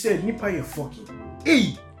Said Nipa you're fucking.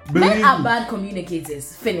 Hey! Men are bad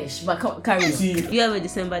communicators. Finish. But carry on. You have a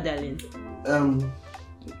December darling?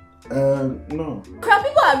 No.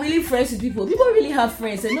 People are really friends with people. People really have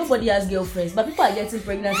friends and nobody has girlfriends. But people are getting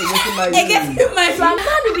pregnant and getting married. So I'm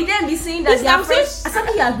glad to be there and be saying that they are friends.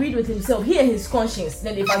 Something he agreed with himself. He and his conscience.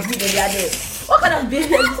 Then they've agreed and they are there. What kind of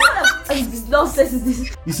business? What kind of nonsense is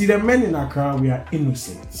this? You see, the men in Accra, we are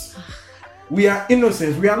innocent. We are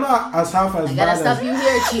innocent. We are not as half as I bad gotta stop you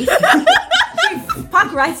here, Chief. Chief,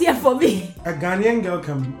 park right here for me. A Ghanaian girl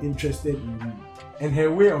can be interested in you. And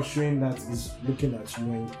her way of showing that is looking at you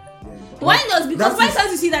and why not? Because why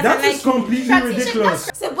can't you see that? That is completely ridiculous.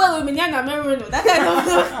 That kind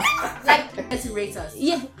of Like, let's rate us.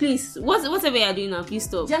 yeah, please. Whatever you're doing now, please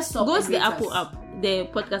stop. Just stop. Go and to the rate Apple us. app, the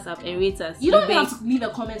podcast app, and rate us. You don't even have to leave a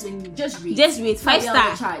comment when you just rate. Just rate 5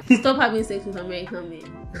 Stop stars. Stop having sex with American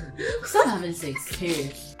men. Stop having sex.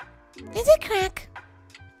 Period. Is it crack?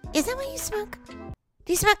 Is that what you smoke?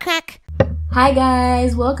 Do you smoke crack? Hi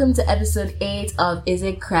guys, welcome to episode 8 of Is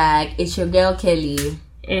It Crack? It's your girl Kelly.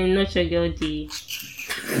 And not your girl D.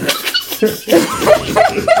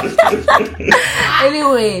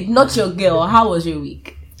 Anyway, not your girl. How was your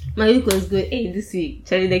week? My week was good. Hey, this week,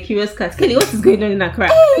 Charlie the Curious Cat. Kelly, what is going on in Accra?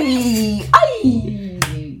 Hey,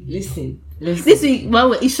 listen. This week,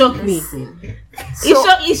 well, it shocked me.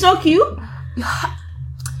 It shocked you?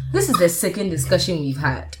 This is the second discussion we've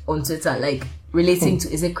had on Twitter, like relating to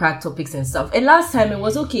Is It Crack topics and stuff. And last time it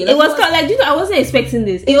was okay. It was like, you know, I wasn't expecting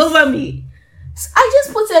this. It over me. I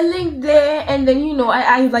just put a link there, and then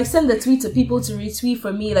I like send the tweet to people to retweet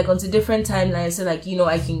for me, like onto different timelines, so like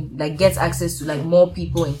I can like get access to like more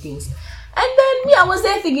people and things. And then me, I was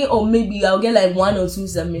there thinking, oh, maybe I'll get like 1 or 2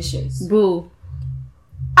 submissions. Bro,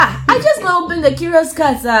 I just now opened the Curious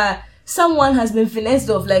Cat. Someone has been finessed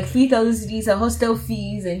of like 3,000 cedis, hostel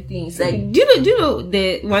fees and things. Like, do you know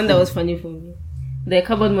the one that was funny for me? The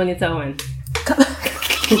cupboard monitor one.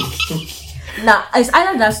 Now, it's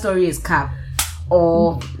either that story is cap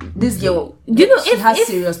or this girl. She has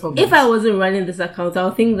serious problems. If I wasn't running this account, I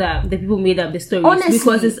would think that the people made up the story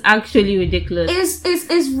because it's actually ridiculous.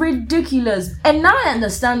 It's ridiculous. And now I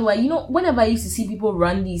understand why. Whenever I used to see people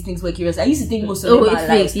run these things were curious, I used to think most of them are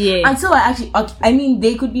lies. Yeah. Until I mean,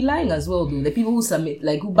 they could be lying as well, though. The people who submit,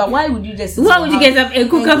 but why would you just? Why would you get up and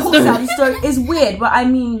cook up story? It's weird, but I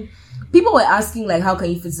mean. People were asking like, how can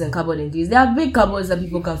you fit in a cupboard and things? There are big cupboards that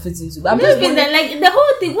people can fit into. But I'm just that, like the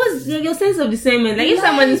whole thing was your sense of discernment. Like if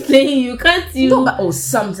someone is playing you. No, but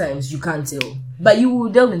sometimes you can't tell. But you will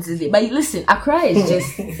delve into it. But listen, Accra is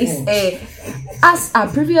just as our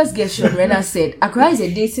previous guest Sean Rena said, Accra is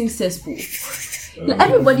a dating cesspool.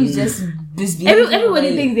 Everybody's just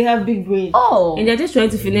everybody thinks they have big brain. Oh, and they're just trying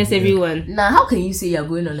to finesse everyone. Now, how can you say you're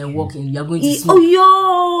going on a walk and you're going to smoke?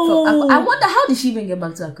 I wonder how did she even get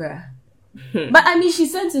back to Accra? But I mean, she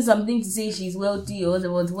sent in something to say she's wealthy or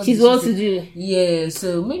what she's well to do. Yeah,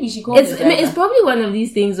 so maybe she called. It's probably one of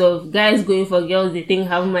these things of guys going for girls they think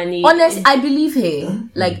have money. Honestly, I believe her,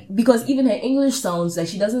 like because even her English sounds like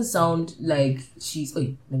she doesn't sound like she's.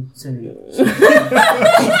 Oh, sorry.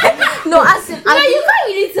 No, as in, you can't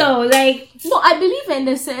really tell. Like, no, I believe her in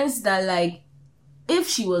the sense that like. If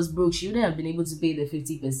she was broke, she wouldn't have been able to pay the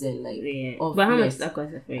 50%. Like, yeah. But how much that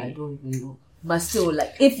cost? I don't even know. But still,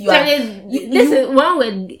 like, if you are... Listen, one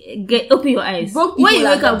word, open your eyes. When you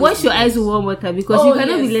wake up, wash your eyes with warm water because you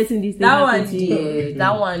cannot be letting these things happen to you.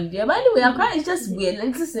 That one, yeah. But anyway, Accra is just weird.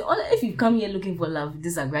 Like, listen, if you come here looking for love,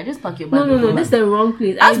 disagree. Just pack your bag. No, this is the wrong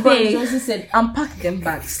place. As Boris Johnson said, unpack them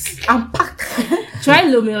bags. Unpack. Try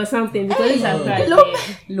Lome or something because it's Accra.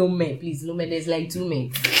 Lome, please. Lome, there's like 2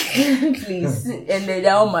 men. Please. And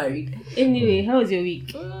they're all married. Anyway, how was your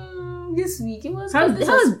week? This week it was. How's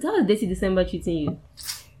Dirty December treating you?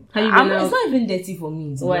 Have you been out? It's not even dirty for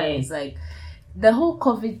me. Why? It's like the whole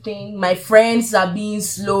COVID thing. My friends are being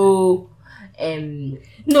slow.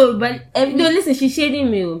 No, but listen, she's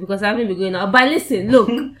shading me because I haven't been going out. But listen, look.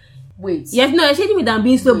 Wait. Yes, no, you're shading me that I'm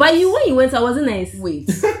being slow. But when you went, I wasn't nice. Wait.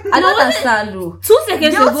 I don't understand though. 2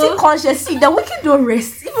 seconds ago. Guilty conscious. See, the wicked don't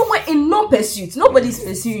rest. Even when in no pursuit, nobody's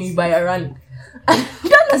pursuing you by a run. You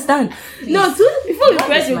don't understand? Please. No, before we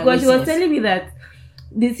press record, she was telling me that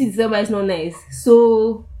this December is not nice.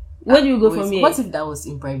 So, where do you go from here? What if that was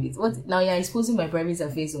in private? What now? You're exposing my private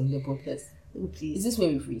affairs on the podcast. Please. Is this where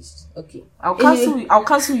we've reached? Okay, I'll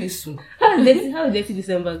cancel you soon. How dirty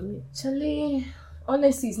December going? Charlie,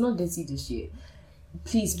 honestly, it's not dirty this year.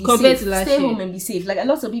 please be safe. Stay home and be safe. Like a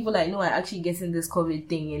lot of people I know are actually getting this COVID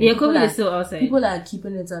thing. And COVID is still outside. People are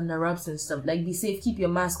keeping it under wraps and stuff. Like be safe, keep your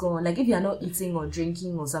mask on. Like if you are not eating or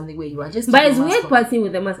drinking or something where you are, just. But it's weird partying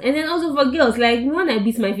with the mask. And then also for girls, like when I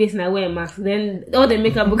beat my face and I wear a mask, then all the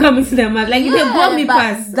makeup will come into the mask. Like they blow me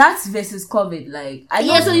past. That's versus COVID. Like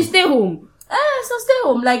so you stay home. So stay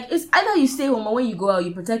home. Like it's either you stay home or when you go out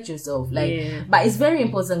you protect yourself. Like, but it's very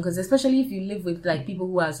important because especially if you live with like people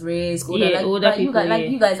who has risk, older people,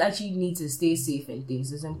 you guys actually need to stay safe and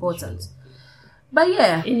things. It's important. But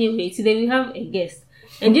yeah. Anyway, today we have a guest,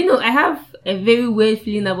 and I have a very weird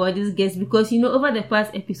feeling about this guest because over the past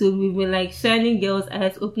episode we've been like shining girls'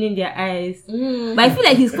 eyes, opening their eyes. But I feel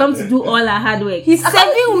like he's come to do all our hard work. He's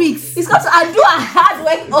 7 weeks. He's come to do our hard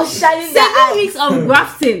work of shining their eyes. 7 weeks of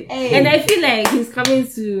grafting, and I feel like he's coming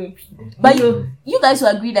to. But you guys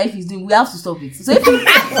will agree that if he's doing, we have to stop it. So if you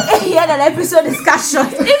hear that episode is cut short,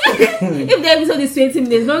 if the episode is 20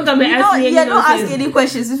 minutes, don't come and ask me. Don't ask any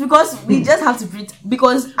questions. It's because we just have to breathe.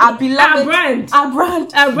 Because our beloved, our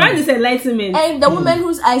brand is enlightenment. And the woman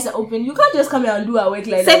whose eyes are open, you can't just come here and do our work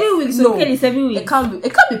like 7 weeks. No, okay, 7 weeks. It can't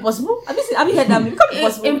be possible. Have you heard that? It can't be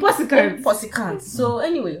possible. Impossible. So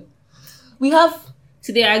anyway, we have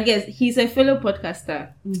today our guest. He's a fellow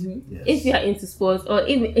podcaster. Yes. If you are into sports, or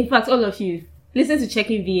in fact, all of you listen to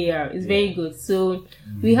Checking VAR. It's very good. So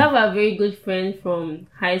we have a very good friend from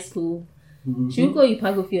high school. Should we call you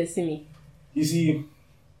Pagofi or Simi? You see,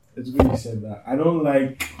 it's good you said that. I don't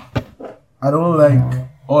like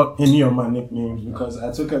any of my nicknames because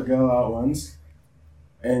I took a girl out once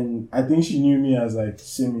and I think she knew me as like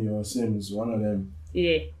Simi or Sims, one of them.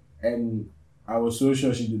 Yeah. And I was so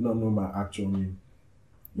sure she did not know my actual name.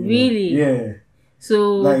 Really? Yeah.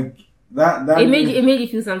 So like that it made you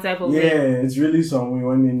feel some type of way. Yeah, it's really some way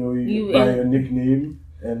when they know you by your nickname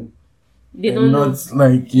and they don't know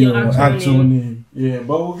like your actual name. Yeah,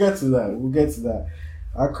 but we'll get to that.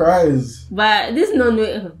 Accra is... But this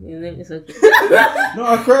it's okay. No,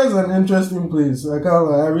 Accra is an interesting place. I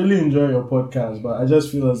really enjoy your podcast, but I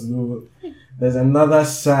just feel as though there's another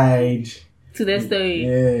side to the story.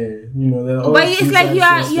 Yeah, but it's like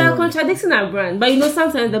you are contradicting our brand. But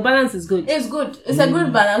sometimes the balance is good. It's good. It's a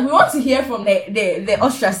good balance. We want to hear from the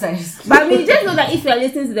ostracized. But just know that if you are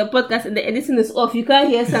listening to the podcast and the editing is off, you can't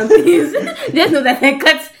hear some things. Just know that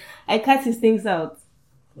I cut his things out.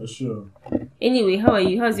 For sure. Anyway, how are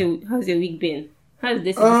you? How's your week been? How's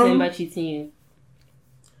this December treating you?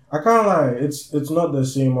 I can't lie. It's not the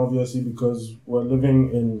same, obviously, because we're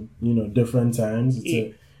living in different times. It's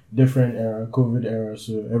a different era, COVID era,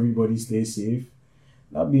 so everybody stays safe.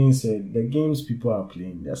 That being said, the games people are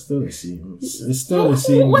playing, they're still the same. It's still the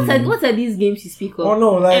same. What are these games you speak of? Oh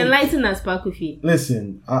no, like enlighten us, Pakofi.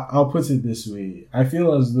 Listen, I'll put it this way. I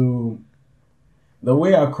feel as though the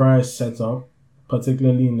way Accra is set up,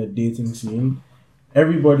 particularly in the dating scene,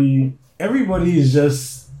 everybody is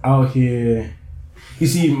just out here. You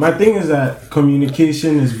see, my thing is that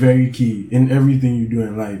communication is very key in everything you do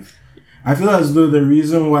in life. I feel as though the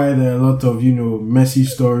reason why there are a lot of, messy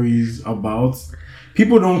stories about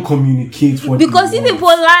people don't communicate because you people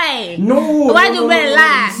lie. No. Why do men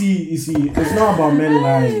lie? You see, it's not about men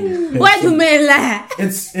lying. Why do men lie?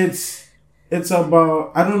 It's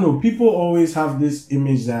about, I don't know, people always have this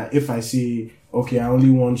image that if I say, okay, I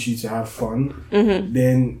only want you to have fun,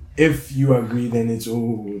 then if you agree, then it's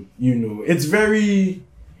it's very,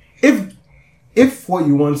 if what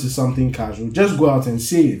you want is something casual, just go out and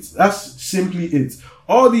say it. That's simply it.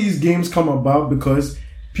 All these games come about because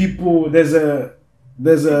people, there's a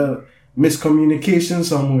miscommunication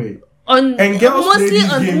somewhere. And girls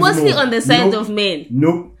mostly on the side of men.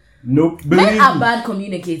 Nope. Men are bad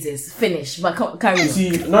communicators. Finish, but carry on.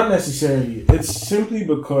 See, not necessarily. It's simply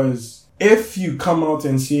because if you come out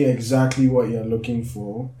and say exactly what you're looking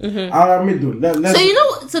for, I'll admit though.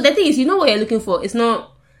 So the thing is, what you're looking for. It's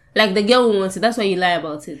not like the girl who wants it. That's why you lie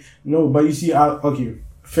about it. No, but you see, okay,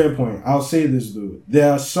 fair point. I'll say this though.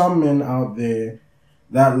 There are some men out there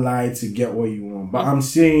that lie to get what you want. But I'm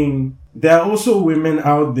saying there are also women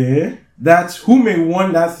out there who may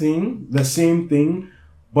want that thing, the same thing,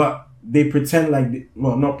 but they pretend like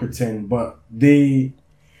not pretend, but they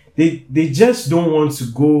just don't want to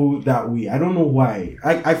go that way. I don't know why.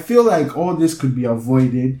 I feel like all this could be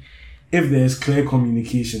avoided if there's clear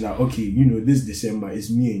communication that, okay, this December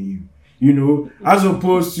is me and you, as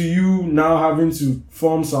opposed to you now having to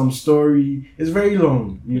form some story. It's very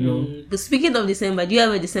long, But speaking of December, do you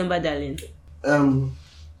have a December darling?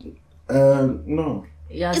 No.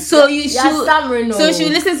 Yes. So she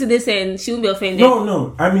will listen to this and she won't be offended.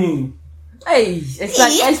 No. I mean, Hey,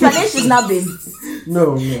 explanation now, babe.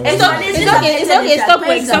 No. It's okay.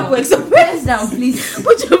 Stop work. Pens down, please.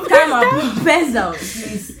 Put your pens down,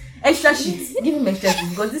 please. Extra sheets. Give him extra sheets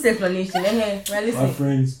because this explanation. My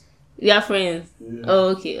friends. We are friends. Yeah. Oh,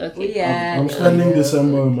 okay. We are. I'm spending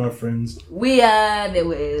December with my friends. We are the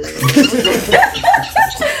world.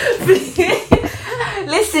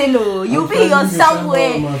 Listen, you'll be your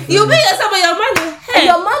somewhere. Your man. Hey.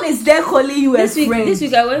 Your man is there calling you a friend. This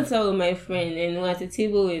week I went out with my friend and we were at the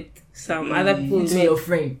table with some other people. To your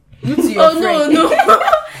friend. Friend. No.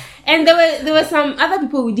 And there were some other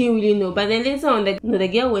people we didn't really know. But then later on, the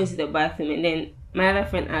girl went to the bathroom and then my other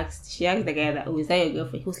friend asked the guy that, is that your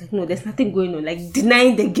girlfriend? He was like, no, there's nothing going on. Like,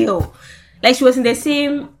 denying the girl. Like, she was in the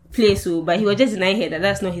same place, but he was just denying her that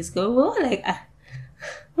that's not his girl. We were like,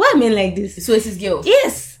 why men like this? So it's his girl?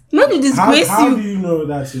 Yes. Men will disgrace you. How do you know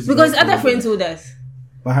that's his girl? Because other friends told us.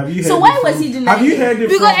 But have you heard so why was he denying? Have you heard it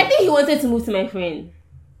because I think he wanted to move to my friend.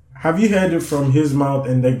 Have you heard it from his mouth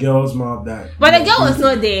and the girl's mouth that... But the girl was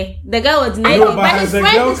not there. The girl was denying it. But his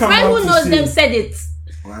friend who knows them said it.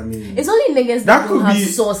 I mean, it's only niggas that don't have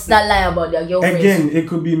source that lie about their girlfriends. Again, it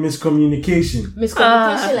could be miscommunication. Like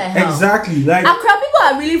how? Exactly. Like people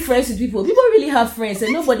are really friends with people. People really have friends,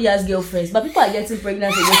 and nobody has girlfriends. But people are getting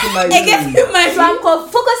pregnant and getting married. So I'm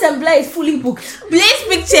called Focus and Blaze is fully booked. Blaze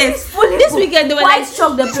pictures. This weekend they were White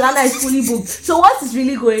Chalk, the planner is fully booked. So what is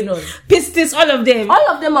really going on? Pistis, all of them. All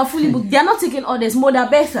of them are fully booked. They are not taking orders. Moda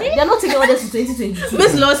Betha. They are not taking orders for 2022.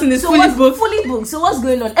 Miss Lawson is fully booked. Fully booked. So what's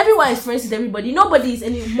going on? Everyone is friends with everybody. Nobody is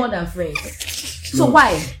any more than friends. So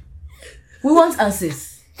why? We want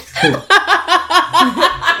answers. We want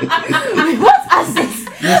answers.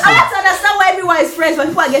 I have to understand why everyone is friends, but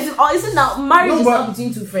people are getting. Oh, isn't now marriage is not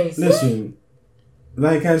between two friends? Listen,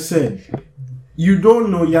 like I said, you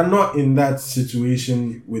don't know. You're not in that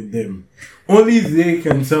situation with them. Only they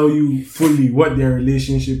can tell you fully what their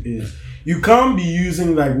relationship is. You can't be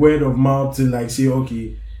using like word of mouth to like say,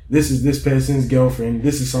 okay, this is this person's girlfriend,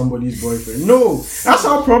 this is somebody's boyfriend. No, that's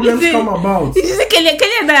how problems come about. You just Kelly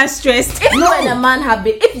that stressed. If you and a man have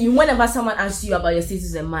been, whenever someone asks you about your status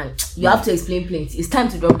as a man, you have to explain plenty. It's time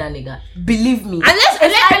to drop that nigga. Believe me.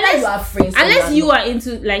 Unless you are friends. Unless you are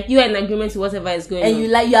into like you are in agreement to whatever is going on. And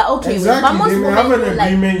you are okay exactly. with it. But most they women have an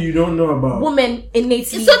agreement you don't know about. Women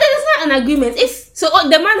innately. So there is not an agreement.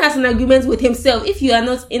 The man has an agreement with himself. If you are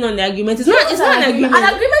not in on the agreement, it's not an agreement. An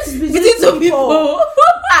agreement is between two people.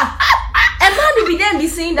 A man will be there and be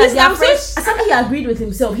saying that they are friends. Something he agreed with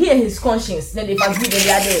himself. He and his conscience. Then they've agreed and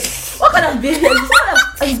they are there. What kind of business? What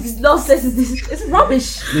kind of nonsense is this? It's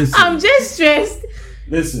rubbish. Listen, I'm just stressed.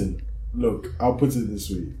 Listen, look, I'll put it this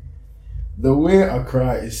way. The way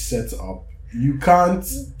Accra is set up, you can't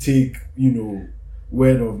take,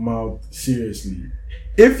 word of mouth seriously.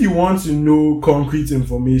 If you want to know concrete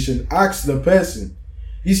information, ask the person.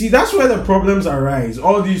 You see, that's where the problems arise.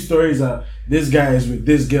 All these stories are, this guy is with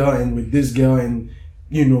this girl and with this girl and,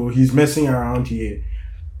 he's messing around here.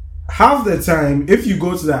 Half the time, if you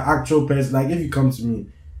go to the actual person, like if you come to me,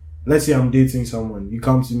 let's say I'm dating someone, you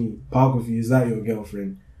come to me, Parkofi, is that your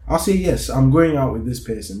girlfriend? I'll say, yes, I'm going out with this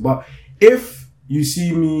person. But if you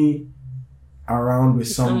see me around with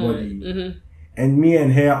somebody, and me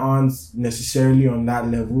and her aren't necessarily on that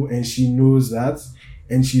level, and she knows that,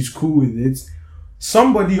 and she's cool with it,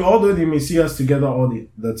 somebody, although they may see us together all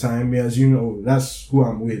the time, may assume, that's who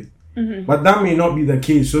I'm with. But that may not be the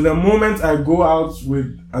case. So the moment I go out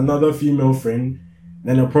with another female friend,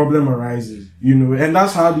 then a problem arises, and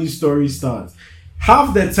that's how these stories start.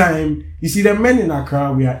 Half the time, you see, the men in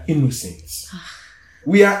Accra, we are innocent.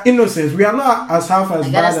 We are innocent. We are not as half as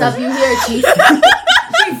bad as... I gotta stop you here, Chief.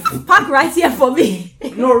 Chief, park right here for me.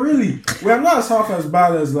 No, really. We are not as half as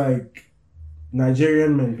bad as, like,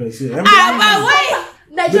 Nigerian men per se. But why?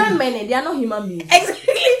 Nigerian men, they are not human beings. Exactly.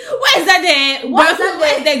 Why is that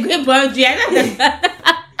the great boundary?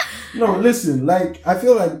 No, listen, like, I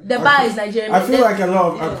feel like... The bar is Nigerian men. I feel like a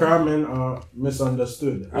lot of Accra men are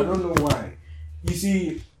misunderstood. I don't know why. You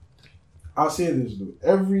see, I'll say this though.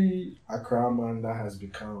 Every Accra man that has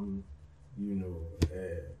become,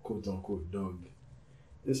 a quote-unquote dog,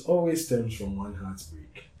 it always stems from one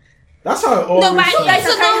heartbreak. That's how it always No, but I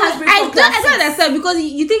don't understand, because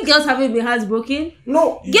you think girls haven't been heartbroken?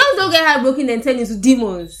 No. Girls don't get heartbroken and turn into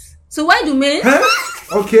demons. So why do men?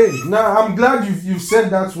 Huh? Okay, now I'm glad you've said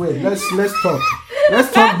that way. Let's talk.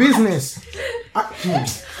 Let's talk business.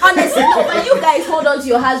 Honestly, when you guys hold on to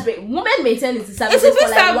your heartbreak, women may turn into savages for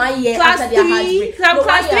like 1 year after their heartbreak.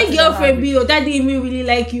 Class 3 girlfriend that didn't even really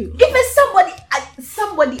like you. If it's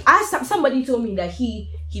somebody told me that he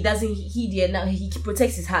he doesn't heed it now. He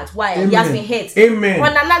protects his heart. Why? Amen. He has been hit. Amen.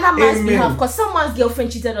 On another man's Amen. behalf, because someone's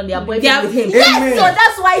girlfriend cheated on their boyfriend with him. Amen. Yes, so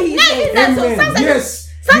that's why he's here. Amen. Yes.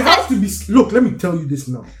 You have to be. Look, let me tell you this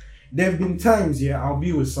now. There have been times, I'll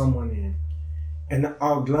be with someone here, and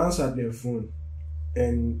I'll glance at their phone,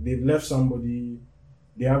 and they've left somebody.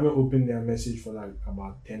 They haven't opened their message for like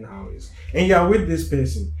about 10 hours. And you're with this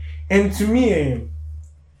person. And to me,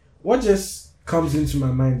 what just comes into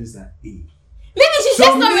my mind is that, maybe she's so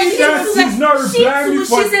just not ready. She's not replying me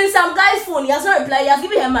for... She's in some guy's phone. He has not replied. He has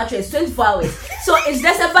given her mattress 24 hours. So there's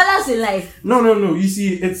a balance in life. No. You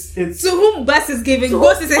see, it's... To whom bus is giving,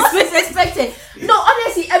 ghost is expected. No,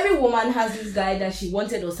 honestly, every woman has this guy that she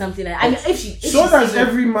wanted or something like that. I mean, if so does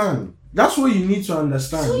every man. That's what you need to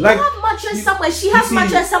understand. So you have mattress somewhere. She has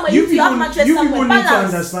mattress somewhere. You have mattress somewhere. You people need to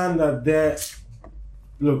understand that there...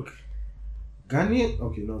 Look, Ghanaian...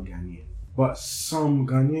 Okay, not Ghanaian. But some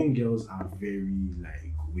Ghanaian girls are very,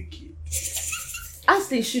 like, wicked. As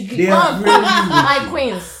they should be. They are very my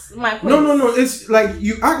queens. No. It's like,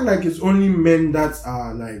 you act like it's only men that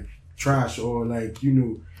are, like, trash or, like,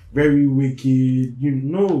 very wicked.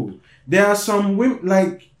 There are some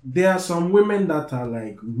women, there are some women that are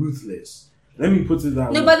like ruthless. Let me put it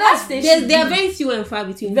that way. No, but there are very few and far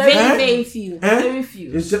between. Very few. Very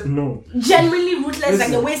few. It's just no. Genuinely ruthless,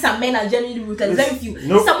 like the way some men are genuinely ruthless. Very few.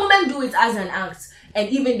 Nope. Some women do it as an act, and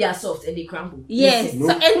even they are soft and they crumble. Yes.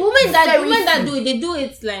 Nope. So, and women that do it, they do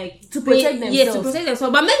it like to protect themselves. Yes, to protect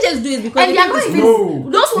themselves. But men just do it because and they are not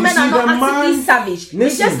even. Those women are not actively savage.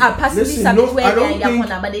 They just are passively savage where they are in their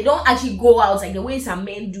corner, but they don't actually go out like the way some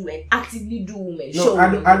men do and actively do women. No,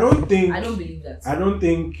 I don't believe that. I don't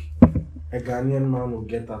think a Ghanaian man will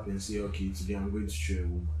get up and say, okay, today I'm going to show a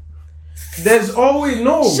woman. There's always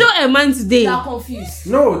show a man today. They are confused.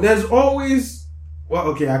 No, there's always. Well,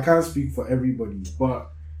 okay, I can't speak for everybody,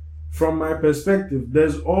 but from my perspective,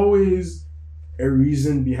 there's always a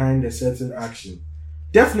reason behind a certain action.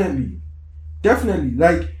 Definitely.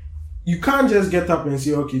 Like, you can't just get up and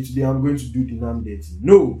say, okay, today I'm going to do the nam dating.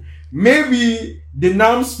 No. Maybe the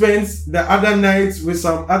nam spends the other night with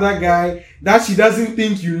some other guy that she doesn't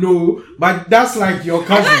think you know, but that's like your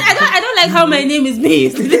cousin. I don't like how my name is being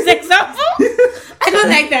used in this example. I don't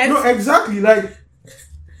like that. No, exactly. Like,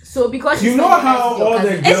 so because you know how all the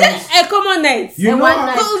girls... It's just a common night. You know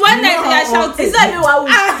one night they are shouting. It's not even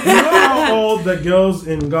you know how all the girls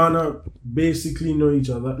in Ghana basically know each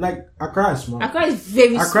other? Like, Accra is small. Accra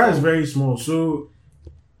is very small. So,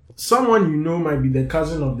 someone might be the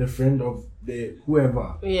cousin of the friend of the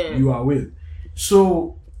whoever you are with.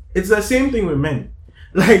 So, it's the same thing with men.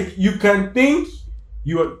 Like, you can think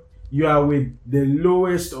you are with the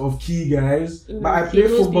lowest of key guys, but I play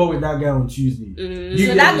football with that guy on Tuesday.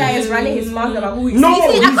 So that guy is running his mouth about who he's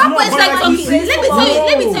no, he's not. Let me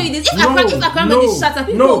tell you this. If Accra is shut up,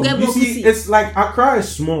 people will get more pussy. It's like Accra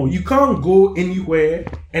is small. You can't go anywhere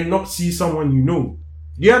and not see someone you know.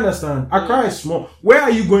 Do you understand? Accra is small. Where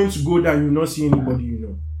are you going to go that you not see anybody you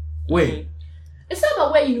know? Where? It's not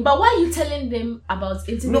about where you know, but why are you telling them about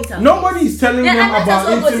intimate affairs? Nobody is telling them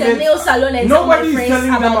about intimate. Nobody is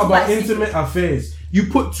telling them about intimate affairs. You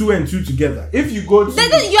put 2 and 2 together. If you go to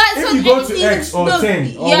X or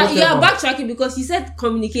 10 or whatever. You are backtracking because you said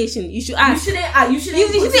communication. You should ask. You shouldn't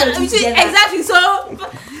exactly. So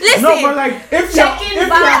listen. No, but like if you're clearly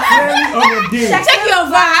on a date, check your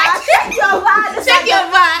VAR. Check your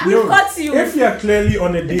VAR. We've got you. If you're clearly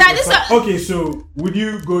on a date, okay. So would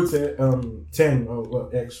you go to 10 or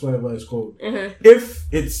X, whatever it's called? If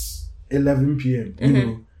it's 11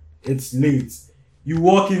 p.m., it's late. You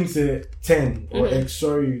walk into 10 or X,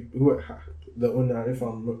 sorry, the owner, if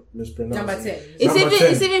I'm mispronouncing. Number 10.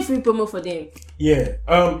 It's even free promo for them. Yeah.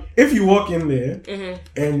 If you walk in there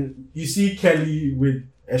and you see Kelly with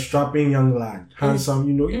a strapping young lad, handsome,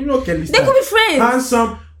 you know Kelly's they could be friends.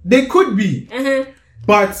 Handsome. They could be.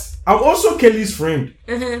 But I'm also Kelly's friend.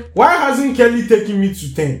 Why hasn't Kelly taken me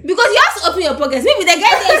to 10? Because you have to open your pockets. Maybe the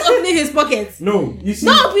guy there is opening his pockets. No, you see.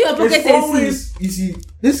 Don't open your pockets and see. You see,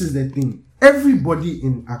 this is the thing. Everybody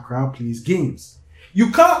in Accra plays games. You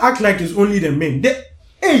can't act like it's only the men.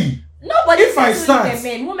 Nobody if I says start, only the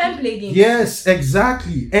men. Women play games. Yes,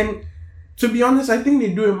 exactly. And to be honest, I think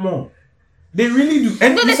they do it more. They really do.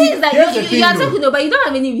 And no, the thing is that you are talking about, but you don't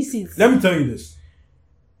have any receipts. Let me tell you this.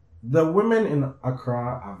 The women in Accra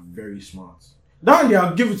are very smart. That one,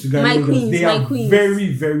 I'll give it to Ghanaians. They are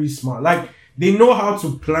very, very smart. Like, they know how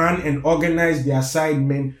to plan and organize their side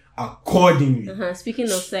men accordingly. Speaking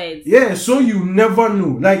of sides. Yeah, so you never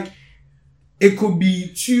know. Like, it could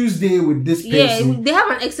be Tuesday with this person. Yeah, they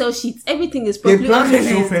have an Excel sheet. Everything is properly organized. They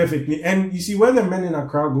plan organized. it so perfectly. And you see, where the men in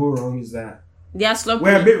Accra go wrong is that They are sloppy.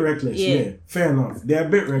 We're a bit reckless. Yeah. Fair enough. They're a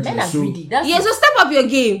bit reckless. Men are greedy. So step up your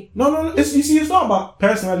game. No. You see, it's not about,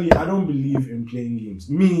 personally, I don't believe in playing games.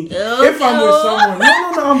 Me, if I'm with someone,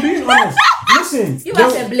 no, I'm being honest. Listen. You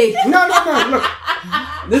must have Blake. No, look.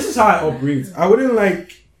 This is how I operate. I wouldn't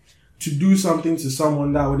like to do something to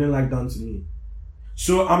someone that I wouldn't like done to me.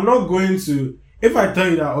 So I'm not going to, if I tell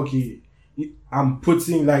you that, okay, I'm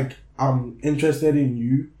interested in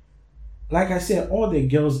you, like I said, all the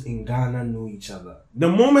girls in Ghana know each other. The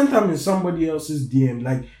moment I'm in somebody else's DM,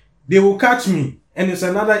 like, they will catch me, and it's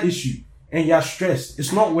another issue, and you're stressed.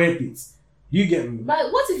 It's not worth it. You get me?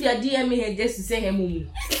 But what if you're DMing her just to say her mumu?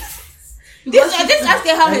 Just ask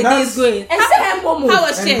her how her day is going. And say her mumu. How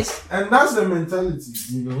was church? And that's the mentality,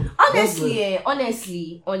 you know?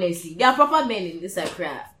 Honestly, there are proper men in this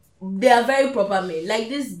Accra. They are very proper men. Like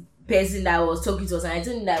this person that I was talking to us, and I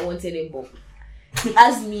told him that I wanted a bob. He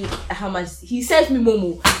asked me how much. He sent me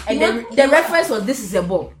Momo, and the reference was, this is a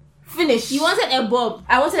bob. Finish. You wanted a bob.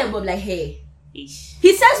 I wanted a bob like hair. He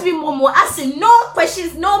sends me Momo, asking no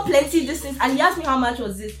questions, no plenty distance, and he asked me how much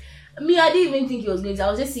was this. Me, I didn't even think he was going to.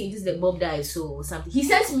 I was just saying, this is the bob that I saw or something. He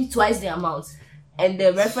sent me twice the amount, and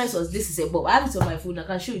the reference was, this is a bob. I have it on my phone. I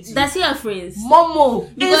can show it to you. That's your friends.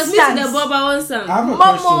 Momo. Because me to the bob, I want some. I have a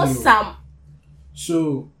Momo question, Sam.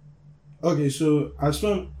 So I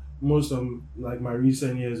spent most of like my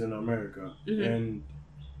recent years in America, and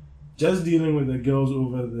just dealing with the girls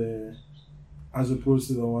over there as opposed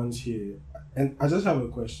to the ones here. And I just have a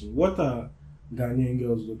question: what are Ghanaian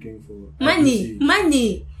girls looking for? Money.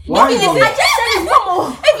 Why I just said it's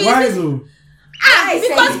Momo. Why so?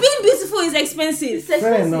 Because being beautiful is expensive.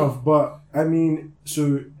 Fair enough, but I mean,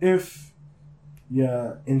 so if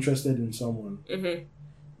you're interested in someone,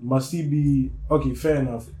 must he be okay? Fair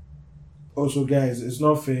enough. Also, guys, it's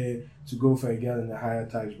not fair to go for a girl in the higher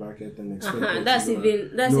tax bracket and expect that's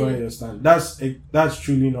lower your stand. That's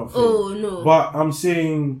truly not fair. Oh no! But I'm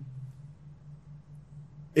saying,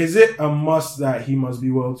 is it a must that he must be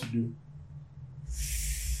well-to-do?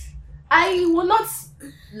 I will not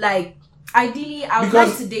like. Ideally, I would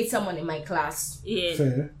like to date someone in my class. Yeah.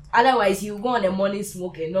 Fair. Otherwise, you go on a morning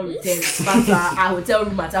smoke and not return back to our hotel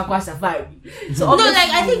room at Aqua Safari. So no, like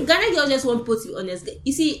I think Ghana girls just want to be honest.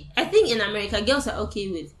 You see, I think in America, girls are okay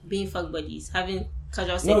with being fuck buddies, having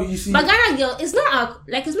casual sex. No, you see, but Ghana girl, it's not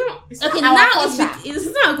it's okay. Not Now it's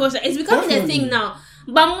not our culture. It's becoming Definitely. a thing now.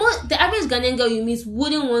 But the average Ghanaian girl you meet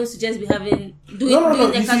wouldn't want to just be doing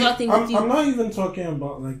no. the casual thing with you. I'm not even talking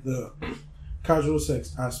about like the casual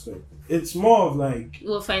sex aspect. It's more of like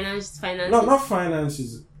finances. No, not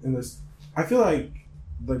finances. In this, I feel like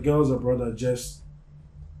the girls abroad are just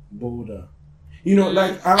bolder. You know,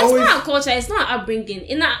 like it's not our culture. It's not our upbringing.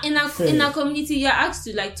 In our community, you're asked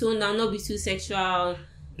to like tone down, not be too sexual,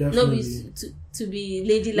 not be to be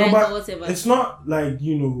ladylike or whatever. It's not like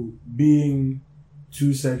being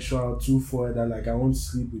too sexual, too forward. That like I won't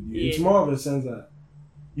sleep with you. Yeah. It's more of a sense that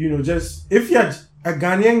just if you're a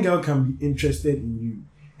Ghanaian girl can be interested in you.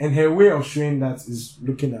 And her way of showing that is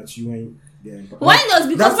looking at you and why not?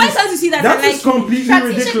 Because why can't you see that? That is completely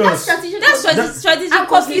ridiculous. That's strategic. I'm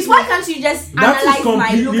confused. Why can't you just analyze that is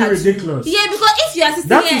completely my ridiculous. Yeah, because if you are sitting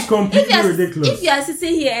that here, is completely ridiculous. If you are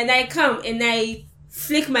sitting here and I come and I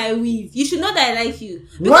flick my weave, you should know that I like you.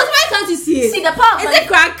 Because why can't you see it? See the power is it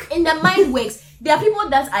crack in the mind works. There are people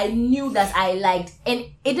that I knew that I liked, and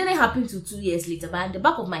it didn't happen till 2 years later. But in the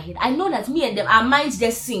back of my head, I know that me and them, our minds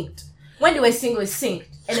just synced. When they were single, synced.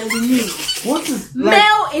 And then we knew. What is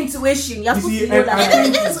male intuition? You're supposed to know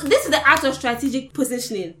that. This is the art of strategic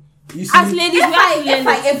positioning. You see, as ladies, if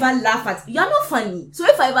I ever laugh at you're not funny. So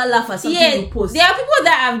if I ever laugh at something you post, there are people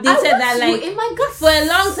that have dated that like in my gut for a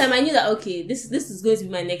long time. I knew that okay, this is going to be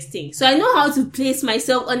my next thing. So I know how to place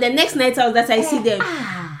myself on the next night out that I see them.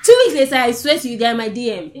 2 weeks later, I swear to you, they're my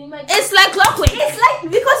DM. It's like clockwork. It's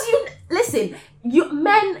like because you listen.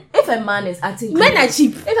 If a man is acting, men are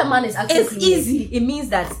cheap. If a man is acting, it's easy. It means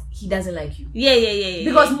that he doesn't like you. Yeah.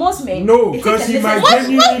 Because most men, no, because he might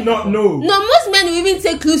genuinely not know. No, most men will even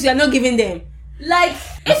take clues you are not giving them. Like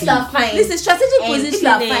if you are fine, this is strategic positioning. If you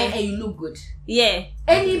are fine and you look good,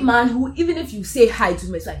 any man who even if you say hi to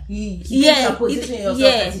him, it's like he positioning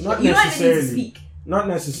yourself. Not you necessarily. don't even need to speak. Not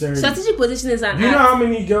necessarily. Strategic positioning is an Do you know how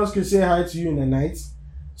many girls could say hi to you in the night?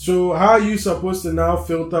 So how are you supposed to now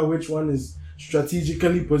filter which one is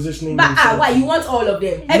strategically positioning but why you want all of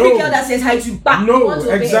them? Every girl that says hi to you back. No,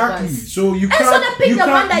 exactly. So you can't. So pick the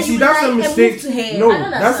one that see, you that's like a mistake. And move to her.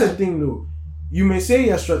 No, that's the thing though. You may say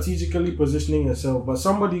you're strategically positioning yourself, but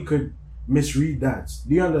somebody could misread that.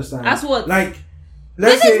 Do you understand? That's what. Like,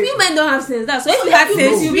 let's say you men don't have sense. That's so if you had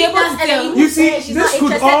sense, you'll be able to tell. You see, this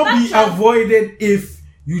could all be avoided if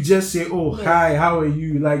you just say, oh, hi, how are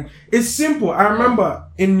you? Like, it's simple. I remember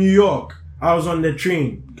in New York, I was on the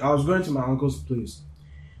train. I was going to my uncle's place.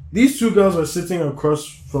 These two girls were sitting across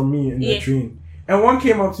from me in the train. And one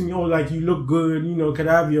came up to me, oh, like, you look good, you know, can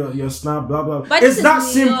I have your snap, blah, blah. But it's that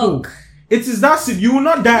simple. It is that simple. You will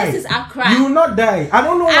not die. This is Accra. You will not die. I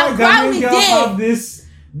don't know why Ghanaian girls have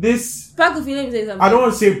this. Paco, let me say something. I don't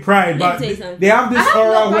want to say pride, but they have this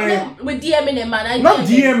aura where with DMing a man. Not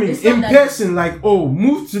DMing in person, like, oh,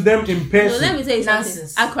 move to them in person. No, let me say something.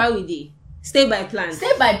 Accra with you. Stay by plan.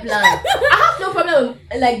 Stay by plan. I have no problem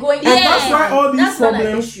with, like, going. And that's why all these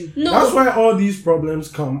problems. No. That's why all these problems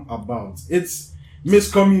come about. It's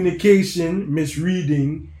miscommunication,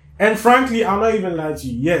 misreading, and frankly, I'll not even lie to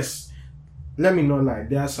you. Yes, let me not lie.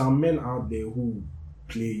 There are some men out there who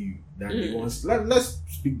play you that they want. Let's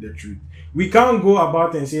speak the truth. We can't go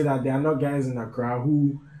about and say that there are not guys in Accra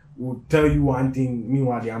who will tell you one thing,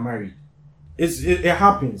 meanwhile they are married. It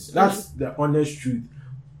happens. That's the honest truth.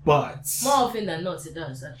 But more often than not, it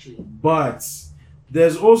does actually. But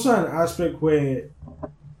there's also an aspect where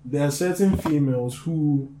there are certain females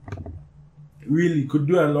who really could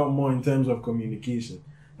do a lot more in terms of communication.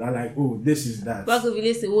 They're like, oh, this is that. But if you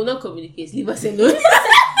listen, we'll not communicate. Leave us alone.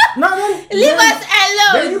 Leave us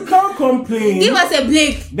alone. Then you can't complain. Give us a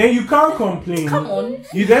break. Then you can't complain. Come on.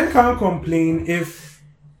 You then can't complain if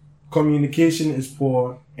communication is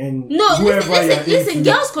poor. And listen,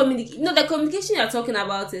 girls communicate. No, the communication you're talking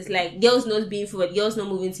about is like girls not being forward, girls not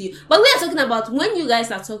moving to you. But we are talking about when you guys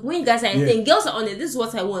are talking, when you guys are saying, girls are on it, this is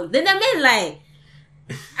what I want. Then the men lie.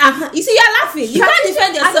 You see, you're laughing. You can't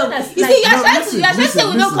defend yourself. You see, you're trying to say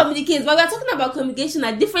we don't communicate, but we're talking about communication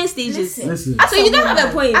at different stages. Listen. So you don't have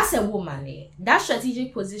a point. As a woman, that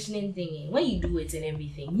strategic positioning thing, when you do it and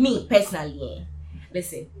everything, me personally,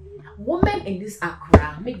 listen, women in this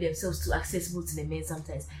Accra make themselves too accessible to the men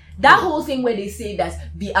sometimes. That whole thing where they say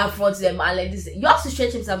that be upfront to them and like this, you have to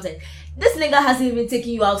stretch him sometimes. This nigga hasn't even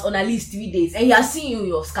taken you out on at least 3 days and he has seen you in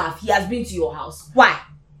your scarf. He has been to your house. Why?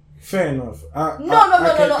 Fair enough. No.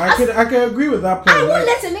 I can agree with that point. I won't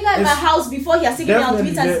let a nigga in my house before he has taken me out to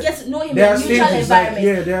meet and get to know him in a neutral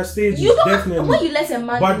environment. There are stages. Definitely. When you let a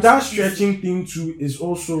man, but that stretching thing too is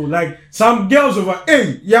also like some girls over.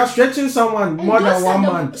 Hey, you're stretching someone more than 1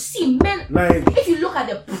 month. See, men. Like if you look at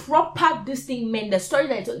the proper distinct men, the story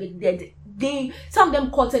that they some of them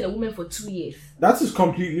courted a woman for 2 years. That is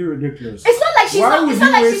completely ridiculous. It's not like she's not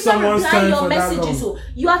replying your messages. messages. So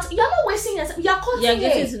you're not wasting your time. You're courting. You're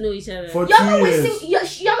getting to know each other. For you're 2 not years. wasting.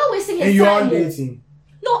 You're not wasting your and time. You are dating.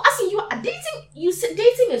 No, I see you are dating.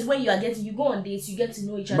 Dating is when you are getting. You go on dates. You get to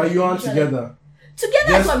know each other. But you aren't together.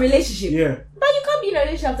 Together is a relationship. Yeah. But you can't be in a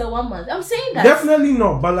relationship after 1 month. I'm saying that. Definitely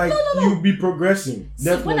not. But like No. you'll be progressing. See,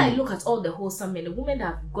 definitely. when I look at all the wholesome men, the women that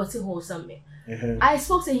have gotten wholesome men, Uh-huh. I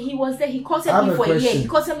spoke to him. He was there. He courted me for a year. He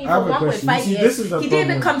courted me for 1.5 years. He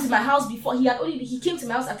didn't even come to my house before. He came to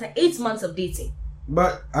my house after 8 months of dating.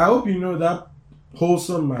 But I hope you know that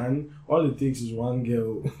wholesome man, all it takes is one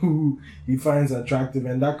girl who he finds attractive,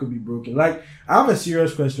 and that could be broken. Like, I have a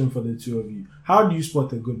serious question for the two of you. How do you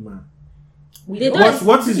spot a good man?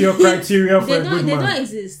 What is your criteria for a good man? They don't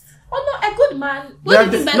exist. Oh no, a good man.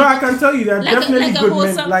 I can tell you that like definitely a good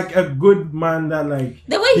wholesome, men, like a good man that like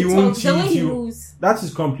the way he won't talks, the way cheat he you. moves. That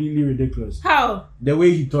is completely ridiculous. How? The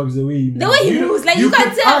way he talks, the way he moves. The way he moves, like you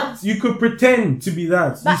can tell. You could pretend to be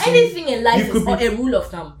that. But anything in life is a rule of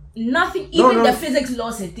thumb. Nothing, even the physics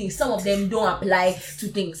laws and things, some of them don't apply to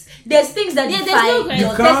things. There's things that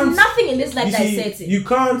there's nothing in this life that is certain.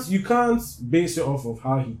 You can't base it off of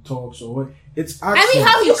how he talks or what. It's actions. I mean,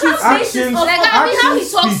 how he treats actions. How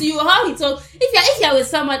he talks to you, how he talks. If you're with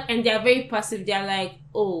someone and they're very passive, they're like,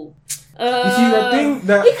 oh. You see the thing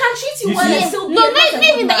that he can treat you well and still be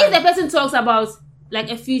even if the person talks about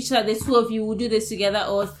like a future, the two of you will do this together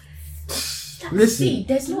or. Listen, see,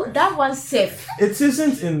 there's no that one's safe. It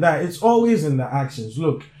isn't in that. It's always in the actions.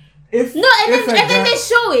 Look, then they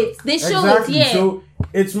show it. They show exactly, it. Yeah. So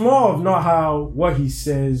it's more of not what he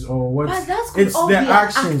says or what. It's the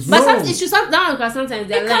actions. But it should start down because sometimes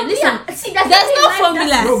they're like, listen. See, there's no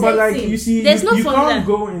formula. No, but like you see, there's no formula. Can't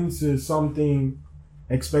go into something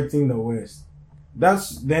expecting the worst.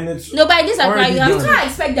 It's no, but in this you can't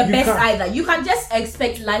expect the best either. You can just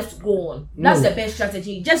expect life to go on. That's the best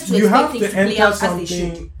strategy. Just to expect things to play out as they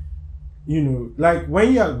should. You know, like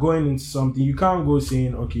when you are going into something, you can't go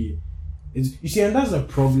saying, okay, you see, and that's a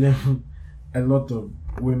problem a lot of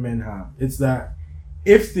women have. It's that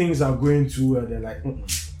if things are going too well, they're like,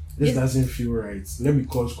 this doesn't feel right. Let me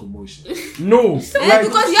cause commotion. No,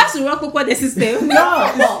 because you have to rock up the system.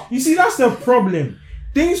 No, you see, that's the problem.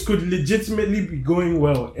 things could legitimately be going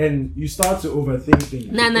well, and you start to overthink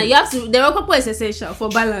things. Nah, you have to. The couple is essential for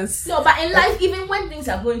balance. No, but in life, even when things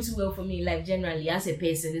are going too well for me, like generally as a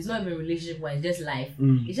person, it's not even relationship wise, just life.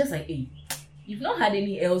 It's just like, hey, you've not had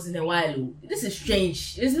any else in a while. Oh. This is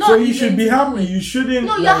strange. It's not. So you should be happy. You shouldn't.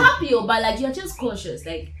 No, you're happy, but like you're just cautious.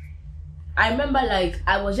 Like I remember, like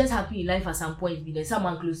I was just happy in life at some point. Because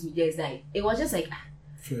someone close to me just died. It was just like,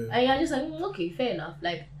 and you're just like, okay, fair enough.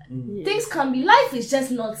 Like things can be. Life is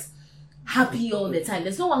just not happy all the time.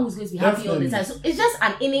 There's no one who's going to be happy all the time. So it's just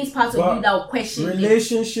an innate part of you that will question.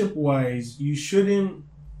 Relationship wise, you shouldn't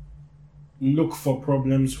look for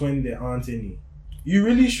problems when there aren't any. You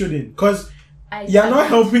really shouldn't, because you're not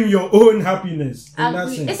helping your own happiness. In that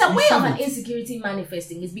sense. It's a way of an insecurity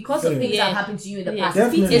manifesting. It's because of things that happened to you in the past.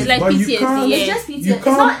 It's like PTSD. It's just PTSD. It's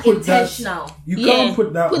not intentional. You can't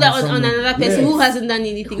put that on another person who hasn't done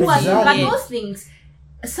anything. But those things.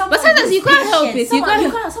 But sometimes you can't help it. You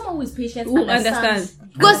can't. Someone who is patient who understands.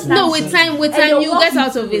 Because with time you get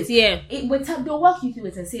out of it. Yeah. With time they'll walk you through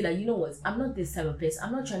it and say that, you know what, I'm not this type of person.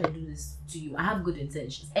 I'm not trying to do this to you. I have good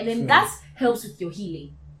intentions, and then that helps with your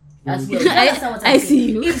healing as well. I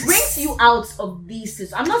see you. It brings you out of these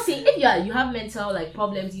systems. I'm not saying if you have mental like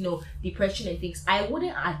problems, depression and things, I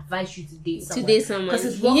wouldn't advise you to date someone.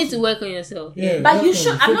 Because you need to work on yourself. Yeah, but you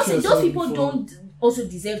should. I'm not saying those people don't also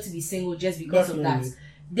deserve to be single just because of that.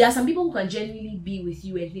 There are some people who can genuinely be with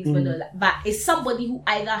you and things, but it's somebody who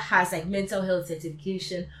either has like mental health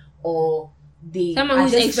certification or they someone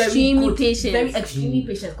who's extremely patient. Very extremely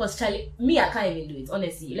patient. Because Charlie, me, I can't even do it.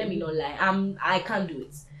 Honestly, let me not lie. I can't do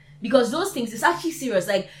it. Because those things, it's actually serious.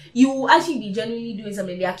 Like, you will actually be genuinely doing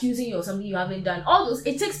something, they're accusing you of something you haven't done. All those,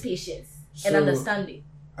 it takes patience and understanding.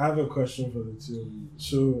 I have a question for the two of you.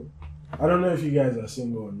 So, I don't know if you guys are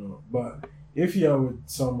single or not, but if you're with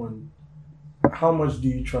someone, how much do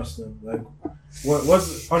you trust them? Like,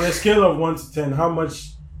 what's on a scale of 1 to 10? How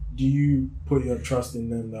much do you put your trust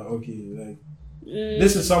in them? That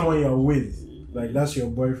this is someone you're with, like that's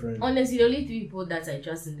your boyfriend. Honestly, the only 3 people that I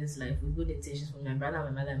trust in this life with good intentions from my brother,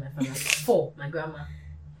 my mother, and my father. 4, my grandma.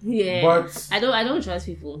 Yeah, but I don't trust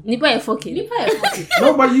people. Nipa a fucking.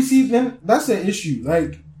 No, but you see, then that's the issue.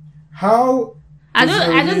 Like, how? I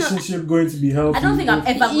don't relationship going to be healthy? I don't think I'm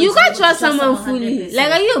ever. You can't trust someone fully.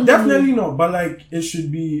 Like, are you definitely not? But like, it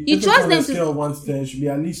should be. You trust them on a scale of 1 to 10. It should be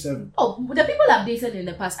at least 7. Oh, the people I've dated in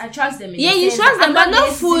the past, I trust them. You trust them, but not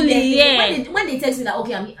fully. Yeah. When they text me that,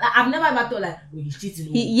 okay, I've never ever thought like, oh, he's cheating.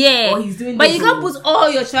 Yeah. Or he's doing. But you can't put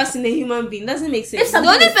all your trust in a human being. Doesn't make sense. The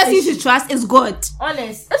only person you should trust is God.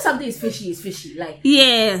 Honest, if something is fishy, it's fishy. Like,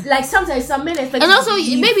 yeah. Like sometimes some men expect. And also,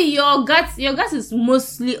 maybe your gut is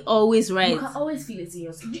mostly always right. You can always feel it in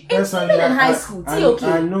yourself. Personally, even in high school,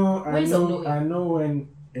 I know when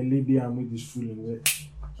a lady I'm with is fooling with.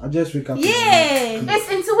 I just wake up. Yeah, it's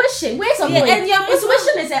intuition. Ways of knowing. And your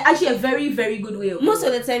intuition is actually a very, very good way. Most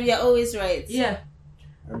of the time, you're always right. Yeah.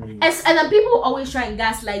 And then people always try and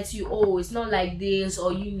gaslight you. Oh, it's not like this,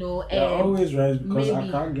 or They're always right because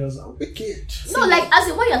Accra girls are wicked. No, like as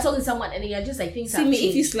in when you're talking to someone and you're just like things have changed.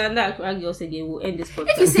 If you slander Accra girls, then they will end this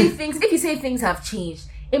podcast. If you say things have changed,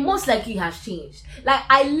 it most likely has changed. Like,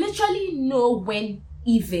 I literally know when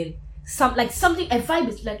even something, a vibe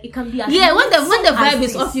is like, it can be as when the vibe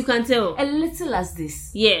is off, you can tell. A little as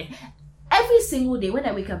this. Yeah. Every single day when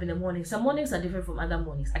I wake up in the morning, some mornings are different from other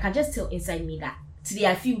mornings. I can just tell inside me that today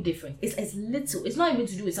I feel different. It's little. It's not even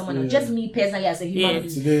to do with someone else. Just me personally as a human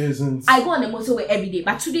being. Today isn't. I go on the motorway every day,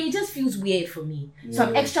 but today it just feels weird for me. So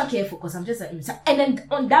I'm extra careful because I'm just like, and then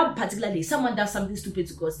on that particular day, someone does something stupid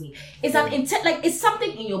to cause me. It's an intent, like it's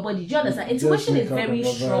something in your body. Do you understand? Intuition is very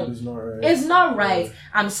strong. It's not right. Yeah.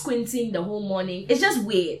 I'm squinting the whole morning. It's just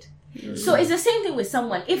weird. Yeah. So it's the same thing with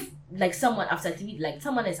someone. If like someone after TV, like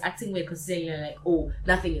someone is acting weird because you're like, oh,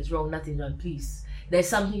 nothing's wrong, please. There's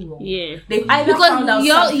something wrong. Yeah.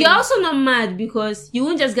 Because you're also not mad because you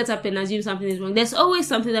won't just get up and assume something is wrong. There's always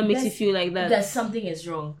something that makes you feel like that. That something is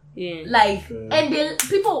wrong. Yeah. Like, and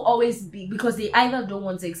people always be, because they either don't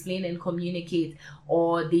want to explain and communicate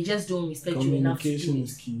or they just don't respect you enough. Communication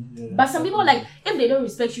is key. Yeah. But some people, like, if they don't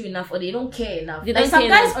respect you enough or they don't care enough, like some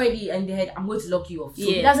guys already in their head, I'm going to lock you off. So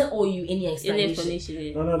it doesn't owe you any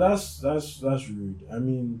explanation. No, that's rude. I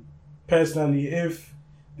mean, personally, if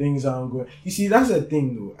things aren't good, you see, that's the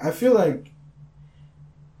thing though. I feel like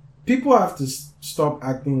people have to stop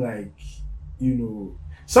acting like,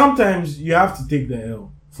 sometimes you have to take the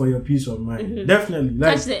L for your peace of mind. Mm-hmm. Definitely,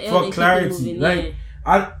 like for clarity. Like,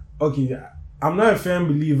 I'm not a firm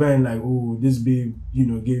believer in like, oh, this babe,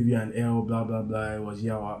 gave you an L, blah blah blah. It was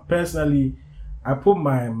yawa. Personally, I put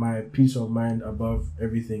my peace of mind above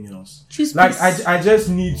everything else. Choose like peace. I just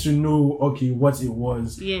need to know, okay, what it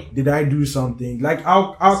was. Yeah. Did I do something? Like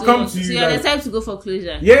I'll come to you. So you're the type to go for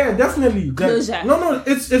closure. Yeah, definitely. Closure. No,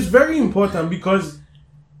 it's very important because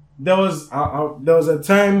there was a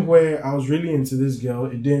time where I was really into this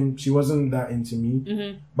girl. She wasn't that into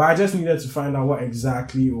me, but I just needed to find out what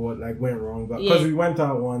exactly or like went wrong. Because we went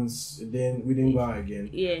out once, then we didn't go out again.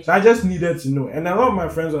 Yeah. So I just needed to know. And a lot of my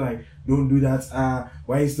friends were like, "Don't do that.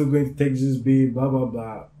 Why are you still going to text this babe? Blah blah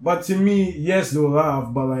blah." But to me, yes, they'll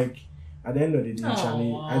laugh, but like. At the end of the day,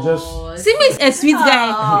 Charlie, I just... Simi is a sweet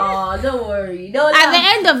guy. Oh, don't worry. Don't At the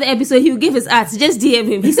end of the episode, he'll give his ads. Just DM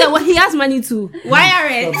him. He said, well, he has money too. Why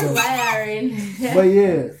Aaron? But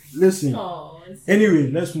yeah, listen.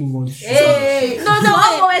 Anyway, let's move on. Hey, no, one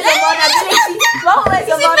moment of vulnerability. One moment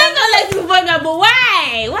of vulnerability. not like to be vulnerable.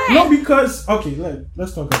 Why? No, because okay,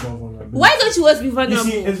 let's talk about vulnerability. Why don't you want to be vulnerable?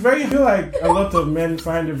 You see, it's I feel like a lot of men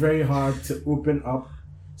find it very hard to open up.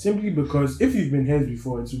 Simply because if you've been hurt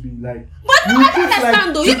before, it would be like... But I don't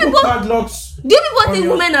understand though. Do you people think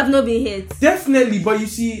women have not been hurt? Definitely, but you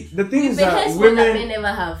see, the thing is that women never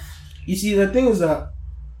have. You see, the thing is that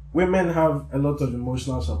women have a lot of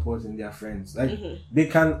emotional support in their friends. Like, they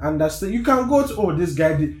can understand. You can go to, this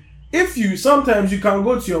guy did... Sometimes you can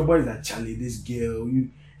go to your boys like, Charlie, this girl.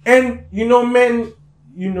 And, men...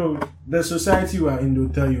 the society we are in, they'll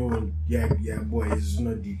tell you, yeah, boys, it's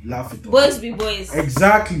not deep. Laugh it off. Boys be boys.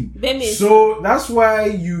 Exactly. So that's why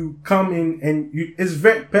you come in and it's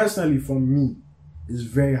very, personally for me, it's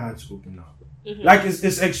very hard to open up. Like, it's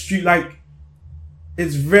extreme, like,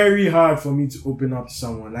 it's very hard for me to open up to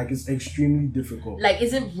someone. Like, it's extremely difficult. Like,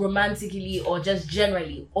 is it romantically or just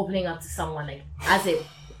generally opening up to someone? Like, as in,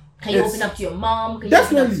 can you open up to your mom? Can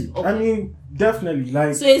definitely. You open up to, Definitely.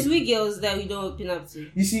 Like, so it's we girls that we don't open up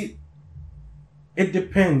to. You see, it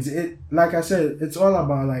depends. Like I said, it's all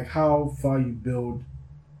about like how far you build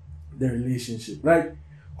the relationship. Like,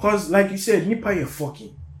 cause like you said, Nipa, you're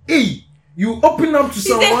fucking. Hey, you open up to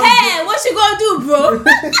someone. Hey, what you gonna do, bro?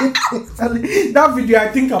 That video, I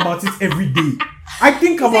think about it every day. I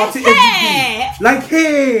think about it every day. Like,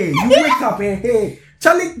 hey, you wake up and hey.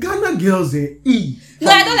 Charlie, Ghana girls, No,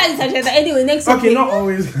 I don't like this agenda. Anyway, next week. Okay, not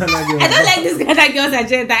always Ghana girls. I don't like this Ghana girls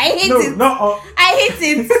agenda. I hate it. Not all. I hate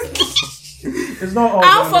it. It's not all.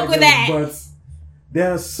 I'll fuck with that. But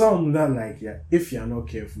there are some that if you're not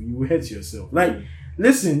careful, you will hurt yourself. Like,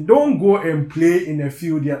 listen, don't go and play in a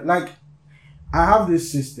field. Like, I have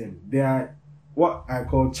this system. They are what I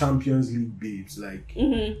call Champions League babes, like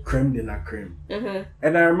creme de la creme.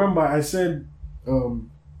 And I remember I said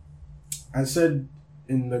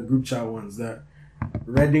in the group chat once that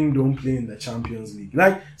Reading don't play in the Champions League.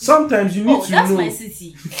 Like, sometimes you need to know. That's my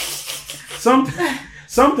city.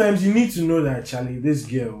 Sometimes you need to know that, Charlie, this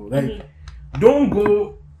girl, like, don't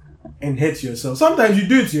go and hurt yourself. Sometimes you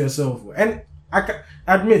do it to yourself. And I can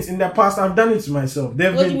admit, in the past, I've done it to myself.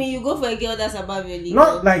 What do you mean? You go for a girl that's above your league?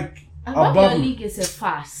 Not like above your league is a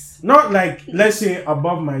farce. Not like, let's say,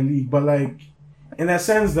 above my league, but like, in a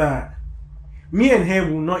sense that me and her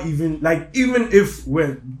will not even if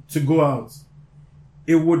we're to go out,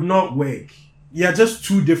 it would not work. You're just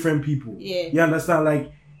two different people. Yeah. You understand?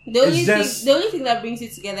 Like, the only thing that brings you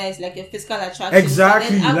together is like your physical attraction.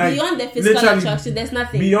 Exactly. Then, like, beyond the physical attraction, there's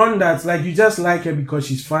nothing. Beyond that, like, you just like her because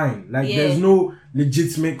she's fine. Like, there's no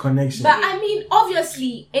legitimate connection. But I mean,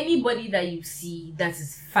 obviously, anybody that you see that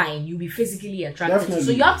is fine, you'll be physically attracted to.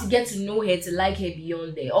 So you have to get to know her to like her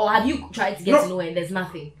beyond there. Or have you tried to get to know her and there's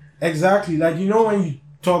nothing? Exactly. Like, when you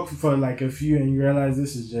talk for like a few and you realize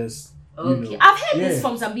this is just... Okay. I've heard this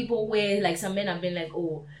from some people where like some men have been like,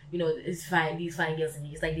 it's fine, these fine girls and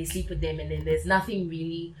it's like they sleep with them and then there's nothing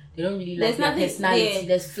really, they don't really like their personality,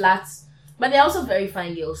 there's flats. But there are also very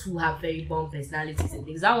fine girls who have very bomb personalities and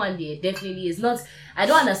things. That one there definitely is not. I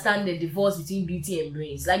don't understand the divorce between beauty and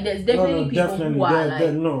brains. Like, there's definitely people who are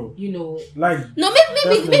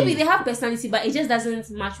maybe they have personality, but it just doesn't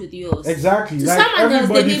match with yours. Exactly. To like, someone else,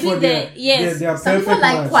 they may be they're some people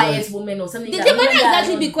like quiet women or something. They may not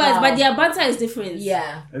exactly be quiet, but their banter is different.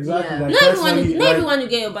 Yeah. Exactly. Yeah. Like, not everyone will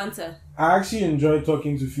get your banter. I actually enjoy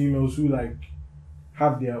talking to females who like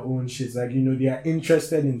have their own shit. Like, they are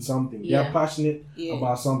interested in something. They are passionate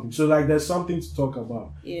about something. So like, there's something to talk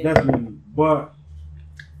about. Yeah. Definitely. But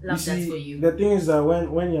love that for you. The thing is that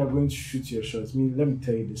when you're going to shoot your shots, let me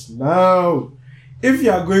tell you this now. If you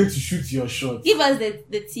are going to shoot your shots, give us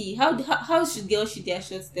the tea. How should girls shoot their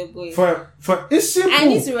shots, the boy? For it's simple. I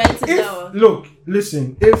need to write it down. Look,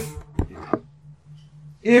 listen. If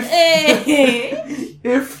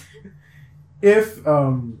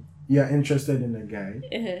you're interested in a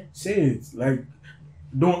guy, say it. Like,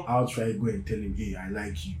 don't outright go and tell him, hey, I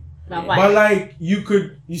like you. But like, you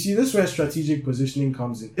see, this is where strategic positioning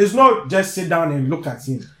comes in. It's not just sit down and look at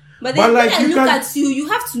him. But then like, you look at you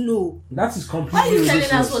have to know. That is completely Why are you ridiculous.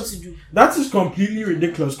 telling us what to do? That is completely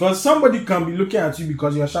ridiculous. Because somebody can be looking at you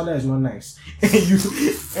because your shadow is not nice.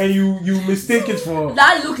 and you mistake it for...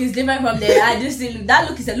 That look is different from that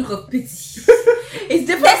look is a look of pity. It's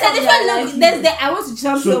different. There's a different look. There's the I want to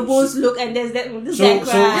jump your bones look, and there's this guy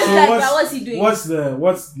cry. What's he doing? What's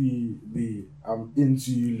the I'm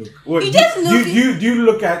into you look? What, you just look. Do you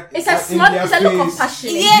look at? It's a smart. It's a look of passion.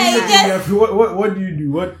 Yeah, what do you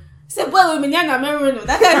do? What? So boy, women, that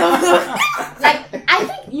kind of look. Like, I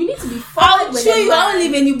think you need to be forward. I'm sure you won't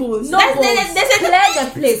leave any bones. No bones. There's a clear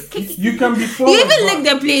the place. You can be forward. You even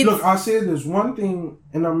lick the plate. Look, I'll say this one thing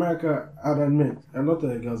in America. I'd admit a lot of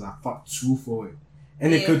the girls are far too forward,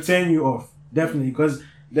 and it could turn you off definitely because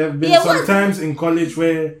there have been some times in college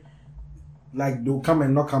where. Like they'll come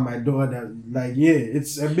and knock on my door. That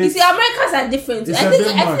it's a bit. You see, Americans are different. I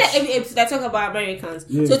think every episode I talk about Americans.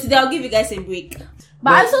 Yeah. So today I'll give you guys a break.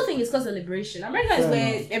 But I also think it's because of liberation. America is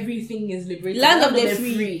where everything is liberated. Land of the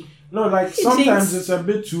free. No, like sometimes it's a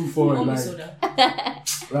bit too forward.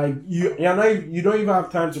 Like you don't even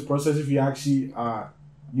have time to process if you actually are.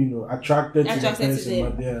 Attracted to the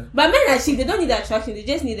person, but men are cheap. They don't need attraction. They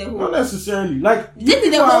just need a hole. Not necessarily. Like they just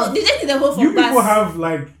need a hole. You people have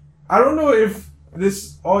like. I don't know if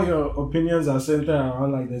all your opinions are centered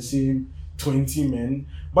around like the same 20 men,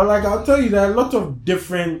 but like I'll tell you, there are a lot of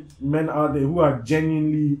different men out there who are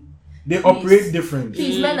genuinely operate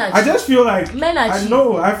differently. I just feel like men are I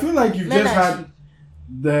know. I feel like you've just had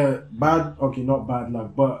the bad. Okay, not bad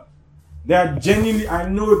luck, but they are genuinely. I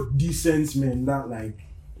know decent men that like.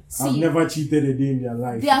 I've never cheated a day in their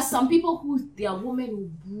life. There are some people who their woman will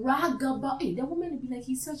brag about it. Their woman will be like,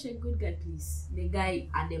 he's such a good guy, please. The guy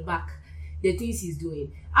at the back, the things he's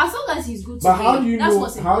doing. As long as he's good to how do you know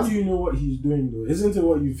what he's doing though? Isn't it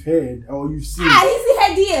what you've heard or you've seen? He's the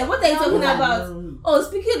head here. What are you talking about? No. Oh,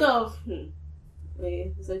 speaking of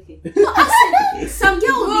it's okay. No, some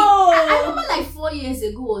girl I remember like 4 years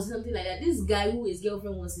ago or something like that. This guy who his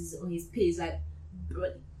girlfriend was on his page, like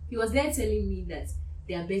he was there telling me that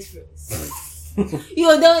they are best friends. There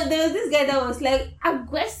was this guy that was like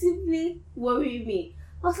aggressively worrying me.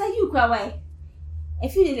 I was like, you cry why? A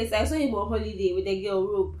few days later, I saw him on holiday with a girl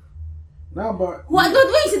robe. No, but when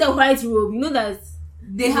you see the white robe, you know that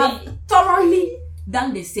they have thoroughly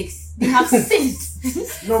done the sex. They have sinned.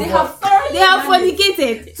 They have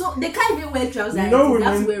fornicated. So they can't even wear trousers.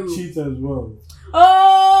 Women cheat as well.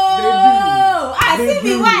 Oh, I see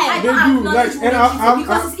me why. I don't acknowledge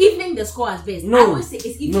because it's evening the score as best. I always say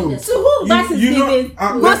it's evening the score. So who best is given?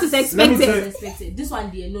 Most is expected. This one,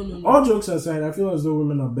 dear, no. All jokes aside, I feel as though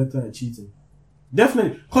women are better at cheating.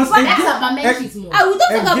 Definitely. But that's about men cheating more. I will not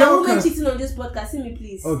talk about women cheating on this podcast. See me,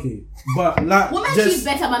 please. Okay, but like women cheat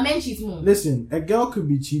better, but men cheat more. Listen, a girl could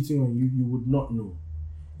be cheating on you. You would not know.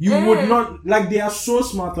 You would not, like, they are so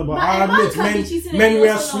smart about it. I admit, men we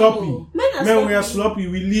are sloppy. Men we are sloppy.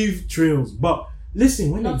 We leave trails. But listen,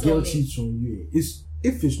 when a girl cheats on you,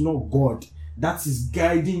 if it's not God that is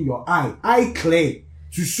guiding your eye clear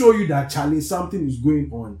to show you that Charlie, something is going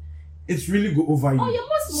on, it's really go over you.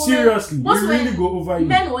 Seriously, it really go over you.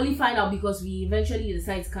 Men only find out because we eventually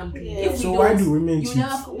decide to come clean. Yeah. So why do women cheat?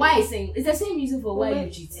 Why is saying it's the same reason for why you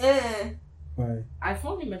cheat. Why? I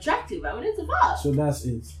found him attractive. I wanted to fuck. So that's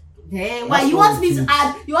it. Hey, why you want me to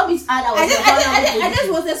add? You want me to add? I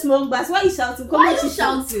just want a small glass. Why are you shouting? Why are you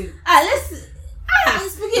shouting?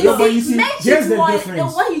 Speaking of men cheat one.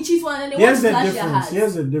 When you cheat one, and they want to clash your heart.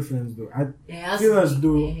 Here's the difference, though. I feel as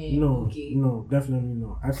though no, definitely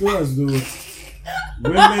no. I feel as though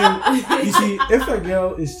women. You see, if a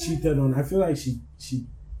girl is cheated on, I feel like she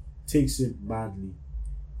takes it badly.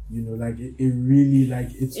 Like it really like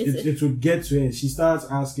it would get to her. She starts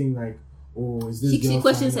asking like, "Oh, is this girl?" She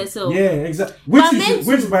questions herself. Yeah, exactly.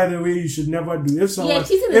 Which, by the way, you should never do. If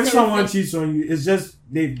someone cheats on you, it's just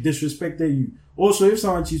they disrespected you. Also, if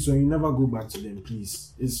someone cheats on you, never go back to them,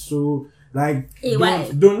 please. It's so like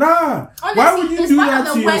don't Honestly, why would you do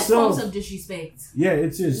that to yourself? It's one of the worst forms of disrespect. Yeah,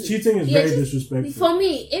 it is. Cheating is very disrespectful. For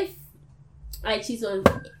me, if I cheat on,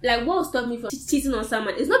 like, what will stop me from cheating on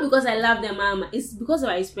someone? It's not because I love them, it's because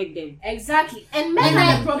I respect them. Exactly. And men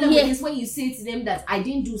have a problem with this when you say to them that I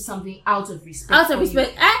didn't do something out of respect. Out of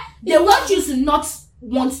respect, they want you to not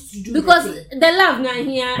want to do because the love now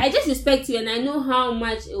here. I just respect you, and I know how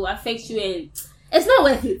much it will affect you, and it's not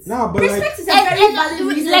worth it. No, but respect is a very valid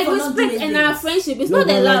reason like for respect not doing and things. our friendship. It's not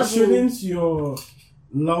the love. Shouldn't your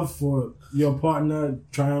love for your partner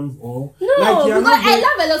triumph or no? Because I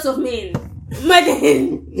love a lot of men.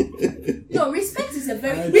 No, respect is a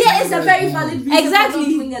very valid reason. Exactly. For not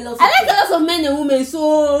doing a lot of I like a lot of men and women.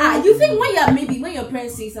 So you think when your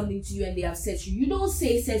parents say something to you and they upset you, you don't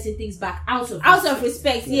say certain things back out of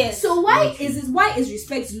respect. Yes. So why is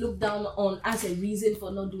respect looked down on as a reason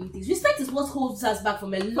for not doing things? Respect is what holds us back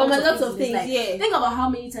from a lot of things. Yeah. Think about how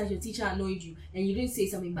many times your teacher annoyed you and you didn't say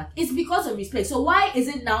something back. It's because of respect. So why is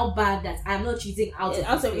it now bad that I'm not cheating out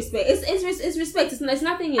of respect? It's respect. It's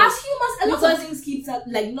nothing else. As humans, a lot of things keep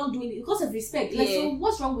not doing it because of respect. Like, so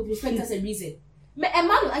what's wrong with respect as a reason? A man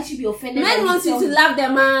will actually be offended. Men want you to love their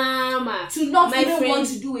mama, to not even want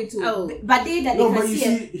to do it too. But you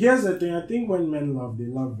see, here's the thing. I think when men love, they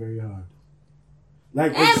love very hard.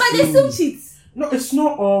 Like, but they still cheat. No, it's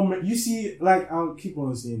not all men. You see, like, I'll keep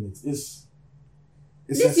on saying it. This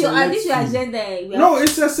your agenda. No,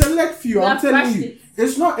 it's a select few. I'm telling you,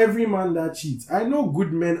 it's not every man that cheats. I know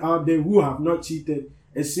good men out there who have not cheated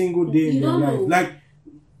a single day in their life. Like,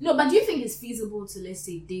 no, but do you think it's feasible to, let's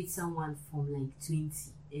say, date someone from like 20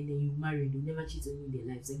 and then you marry and they never cheat on you in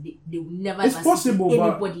their lives? Like they will never. It's possible,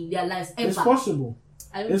 anybody in their lives ever. It's possible.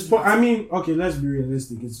 I mean, okay, let's be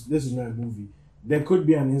realistic. This is not a movie. There could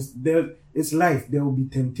be it's life. There will be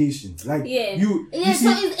temptation. Like you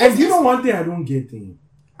see, and you know one thing I don't get in.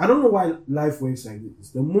 I don't know why life works like this.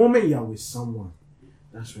 The moment you're with someone,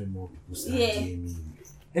 that's when more people start gaming.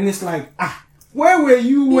 And it's like, where were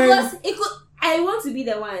you because I want to be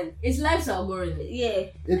the one. It's life's algorithm. Yeah.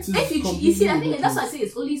 You see, I think that's why I say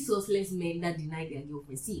it's only sourceless men that deny their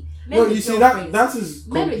girlfriends. See, men with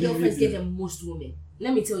girlfriends get the most women.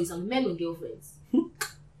 Let me tell you something. Men with girlfriends.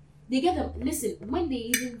 They get them. Listen,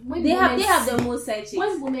 they have the most side chicks.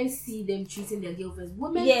 When women see them treating their girlfriends,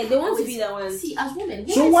 they want to be the ones. See, as women.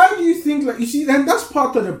 So why do you think you see? And that's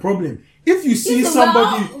part of the problem. If you see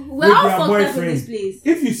somebody with their boyfriend,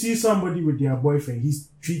 if you see somebody with their boyfriend, he's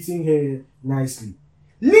treating her nicely.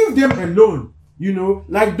 Leave them alone. You know,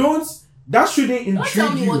 like that shouldn't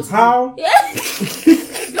intrigue you. How?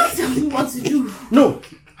 Don't tell me what to do. No,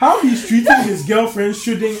 how he's treating his girlfriend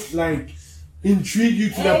shouldn't intrigue you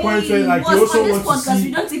to the point where you also want to see.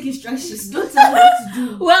 We don't take instructions. Don't tell me what to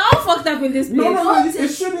do. We're all fucked up in this place. No,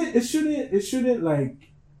 it shouldn't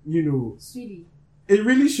sweetie. It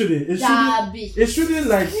really shouldn't. It shouldn't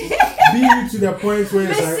be you to the point where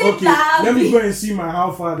it's like, okay, let me go and see my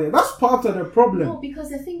how far there. That's part of the problem. No, because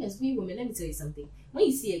the thing is, we women, let me tell you something. When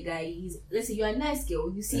you see a guy, let's say you're a nice girl,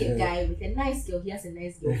 you see a guy with a nice girl, he has a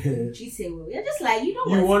nice girl, you treat her well. You're just like, you know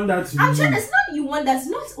what? You want that to be you. It's not you want that.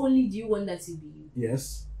 Not only do you want that to be you.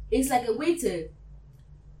 Yes. It's like a way to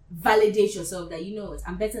validate yourself that, you know what,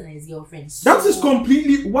 I'm better than his girlfriend. So, that is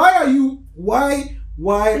completely. Why are you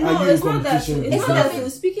in competition? It's not that.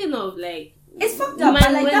 Speaking of it's fucked up.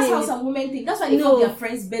 But that's how some women think. That's why they fuck their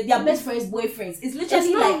friends, their best friends' boyfriends. It's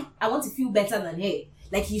literally I want to feel better than her.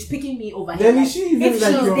 Like he's picking me over here. Then is she even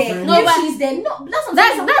like your friend? No, but she's there. No,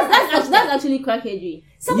 that's actually crackheadry.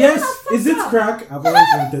 Yes, is it crack? I've always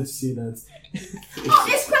wanted to say that.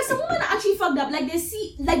 It's crack. Some women are actually fucked up. Like they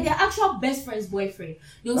see, like their actual best friend's boyfriend.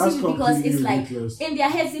 They'll see it because it's ridiculous. In their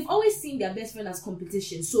heads they've always seen their best friend as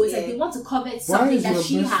competition. So it's like they want to covet something that she has. Why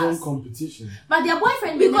is your best friend competition? But their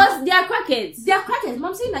boyfriend because they are crackheads. They are crackheads. But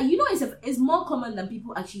I'm saying that it's more common than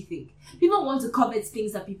people actually think. People want to covet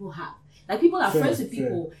things that people have. Like people are friends with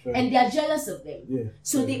people and they are jealous of them. Yeah,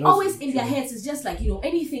 so they always in their heads it's just like,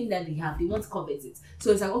 anything that they have, they want to covet it.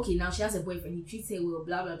 So it's like, okay, now she has a boyfriend, he treats her well,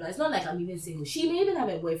 blah blah blah. It's not like I'm even single. She may even have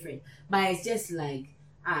a boyfriend, but it's just like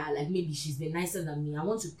maybe she's been nicer than me. I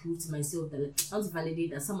want to prove to myself that I want to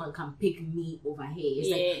validate that someone can pick me over her.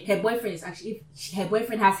 It's like her boyfriend is actually, if her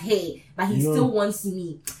boyfriend has hair, but he still wants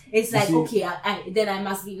me. It's like, okay, then I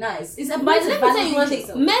must be nice. It's about but let me tell you one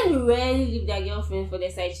thing. Men rarely leave their girlfriend for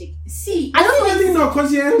their side chick. See, I don't really know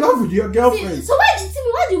because you're in love with your girlfriend. So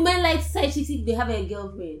why do men like side chicks if they have a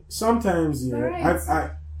girlfriend? Sometimes, yeah.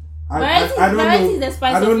 Right.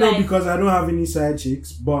 I don't know because I don't have any side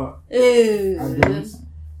chicks, but I don't.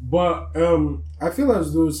 But I feel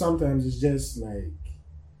as though sometimes it's just like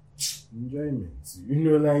enjoyment.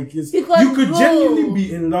 It's because you could genuinely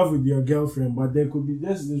be in love with your girlfriend, but there could be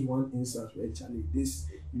just this one instance where Charlie,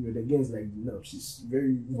 the girl is like, no, she's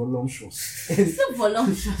very voluptuous. So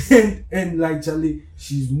voluptuous. and like Charlie,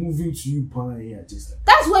 she's moving to you, yeah, just like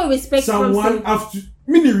that's where respect someone have to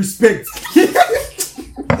mini respect.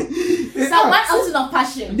 Someone out of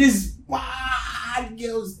passion. These bad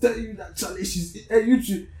girls tell you that Charlie, she's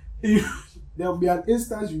there'll be an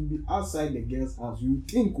instance you'll be outside the girl's house, you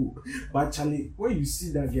think, but Charlie, when you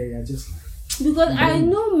see that girl, you're just like. Because I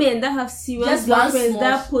know men that have serious girlfriends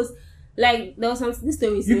that post like there was some this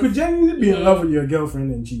story. You could genuinely be in love with your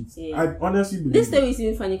girlfriend and cheat. I honestly believe this story is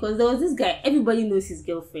even funny because there was this guy. Everybody knows his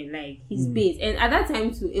girlfriend, like his base, and at that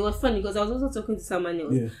time too, it was funny because I was also talking to someone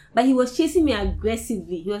else. Yeah. But he was chasing me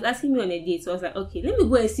aggressively. He was asking me on a date, so I was like, okay, let me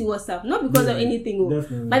go and see what's up. Not because of anything,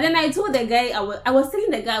 but then I told the guy I was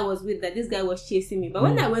telling the guy I was with that this guy was chasing me. But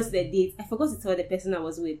when I went to the date, I forgot to tell the person I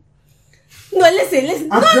was with. No, listen. Wait.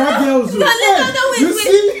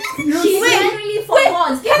 She genuinely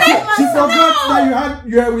forgot. She forgot that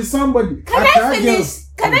you were with somebody. Can I finish?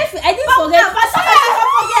 I didn't forget.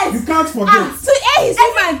 You can't forget. So he's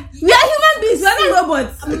human. We are human beings. We are not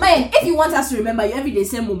robots. Man, if you want us to remember you every day,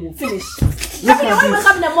 say Momo. Finish. Every day when you wake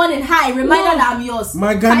up in the morning, hi, reminder that I'm yours.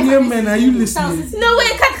 My Ghanaian men, are you listening? No,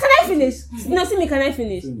 wait. Can I finish? No, see me. Can I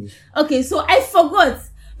finish? Okay, so I forgot.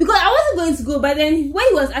 Because I wasn't going to go, but then when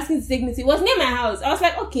he was asking to take me to, it was near my house. I was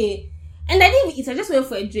like, okay. And I didn't even eat, I just went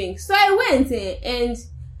for a drink. So I went and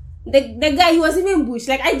the guy, he was even bush.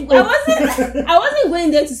 Like I wasn't going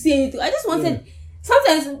there to see anything. I just wanted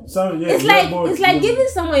sometimes it's like giving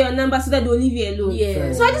someone your number so that they'll leave you alone.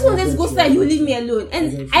 Yeah. So I just wanted to go so that you leave me alone.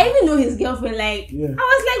 And I even know his girlfriend. Like I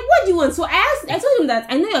was like, what do you want? So I told him that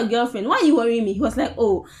I know your girlfriend. Why are you worrying me? He was like,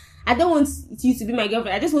 oh, I don't want you to be my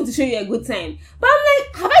girlfriend. I just want to show you a good time. But I'm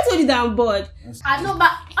like, have I told you that I'm bored? I know,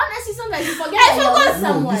 but honestly, sometimes you forget. I forgot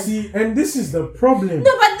someone. You see, and this is the problem.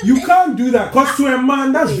 No, but you can't do that because to a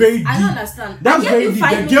man, that's very deep. I don't understand. That's very deep.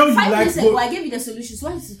 The girl you like. I gave you the solution. So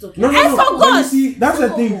why is he talking? No. I forgot. You see, that's the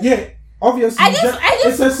thing. Yeah, obviously,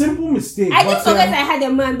 it's a simple mistake. I didn't forget I had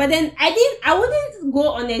a man, but then I wouldn't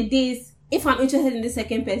go on a date. If I'm interested in the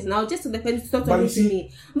second person, I'll just tell the person to stop talking to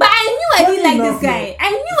me. But I knew I didn't like this guy. I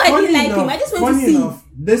knew I didn't like him. I just went to see. Enough,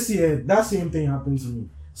 this year, that same thing happened to me.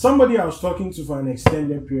 Somebody I was talking to for an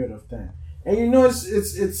extended period of time, and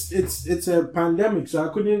it's a pandemic, so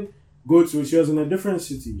I couldn't go to it. She was in a different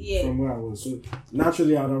city from where I was, so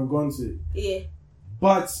naturally I'd have gone to it. Yeah.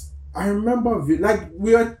 But I remember, like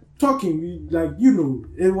we were talking,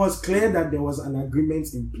 it was clear that there was an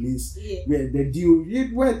agreement in place where the deal.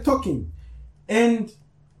 We were talking. And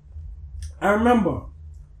I remember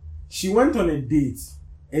she went on a date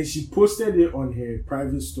and she posted it on her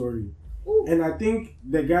private story. Ooh. And I think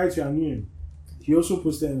the guy to knew him, he also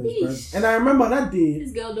posted it on his private. And I remember that day.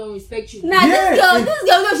 This girl don't respect you. Nah, this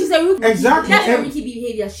girl, no, she's a rookie. Exactly. That's her rookie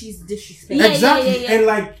behavior. She's disrespectful. Exactly. Yeah. And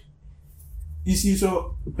like, you see,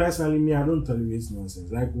 so personally, me, I don't tolerate nonsense.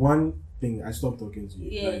 Like one thing, I stopped talking to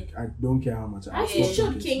you. Yeah. Like I don't care how much I stop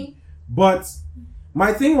talking to you. But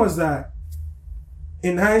my thing was that,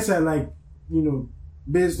 in hindsight, like,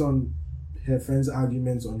 based on her friend's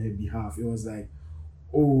arguments on her behalf, it was like,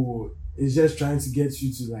 oh, it's just trying to get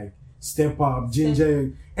you to like step up,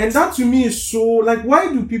 ginger. And that to me is so, like,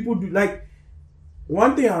 why do people do, like,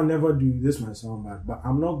 one thing I'll never do, this might sound bad, but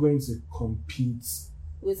I'm not going to compete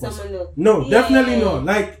with someone else. No, definitely not.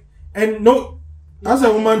 Like, and no, as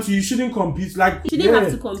a woman too, you shouldn't compete. Like, you didn't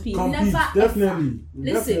have to compete. Definitely.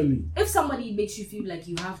 Listen, if somebody makes you feel like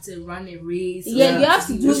you have to run a race, you have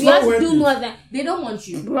to do more than they don't want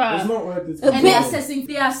you. Bruh. It's not worth it. And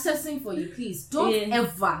they are assessing for you. Please don't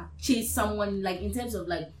ever chase someone, like, in terms of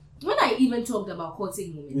like, when I even talked about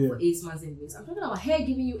courting women for 8 months and weeks, I'm talking about her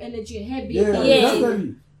giving you energy and her being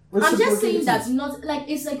definitely. I'm just saying that not like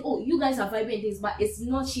it's like, oh, you guys are vibing things, but it's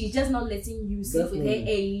not. She's just not letting you sit with her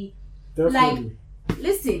early. Like,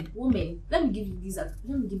 listen, woman, let me give you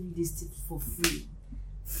this tip for free.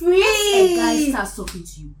 A guy starts talking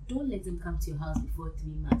to you, don't let him come to your house before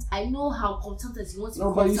 3 months. I know how sometimes you want to.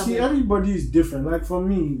 No, but you see, everybody is different. Like for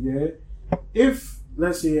me, if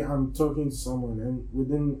let's say I'm talking to someone and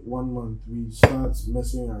within 1 month we start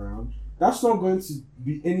messing around, that's not going to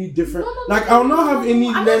be any different. I'll not have any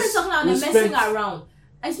I'm less not talking about messing around.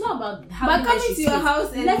 It's not about having coming to your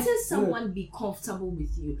house and letting someone be comfortable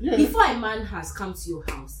with you. Yeah. Before a man has come to your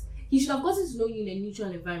house, he should have gotten to know you in a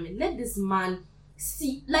neutral environment. Let this man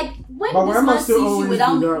see, like, when this man sees you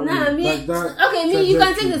without you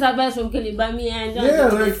can take this advice from Kelly, but me and I'm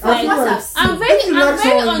very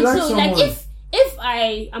unsure. Like, if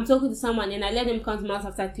I'm talking to someone and I let them come to my house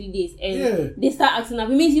after 3 days and they start acting up,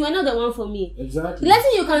 it means you are not the one for me. Exactly.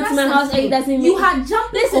 Letting you come to my house and it doesn't mean you had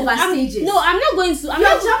jumped over stages. No, I'm not going to.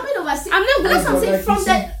 You're jumping over stages. I'm not going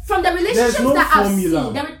to. From the relationships that I've seen,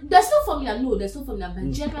 there's no formula. No, there's no formula.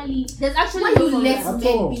 But generally, there's actually when you let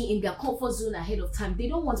men be in their comfort zone ahead of time, they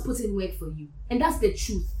don't want to put in work for you, and that's the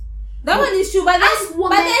truth. That one is true, but then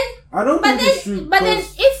I don't think it's true. But then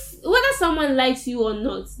if whether someone likes you or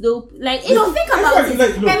not, they'll like. Think about it.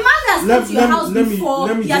 A man has come to your house before.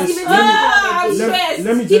 He has given you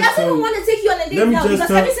he doesn't even want to take you on a date now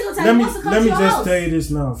because every single time he wants to come to your house. Let me just tell you this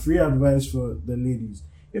now. Free advice for the ladies.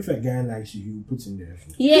 if a guy likes you, he will put in the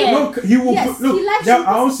effort. Yeah. No, he will Yes, put, look, he likes there, you.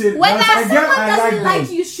 I won't say When there's a girl I doesn't like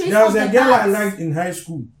liked. you straight There was off a the girl I bat. liked in high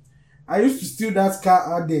school. I used to steal that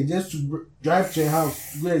car out there just to drive to her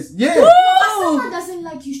house. Yes. Yeah. But someone doesn't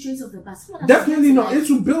like you straight off the bat. Someone doesn't Definitely like not. you. It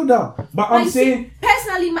will build up. But I'm saying,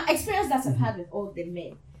 personally, my experience that I've had with all the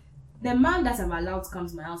men, the man that I'm allowed to come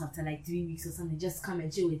to my house after like 3 weeks or something, just come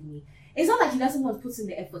and chill with me. It's not like he doesn't want to put in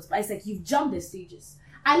the effort, but it's like you've jumped the stages.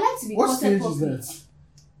 I like to be what courted stage is properly. that?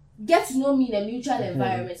 Get to know me in a mutual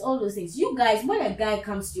environment, all those things. You guys, when a guy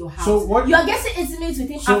comes to your house, So what- you are getting intimate with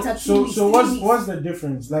him after 2 weeks. So 3 weeks. what's the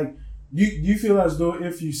difference? Like, you feel as though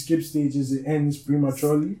if you skip stages, it ends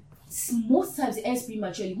prematurely? Most times it ends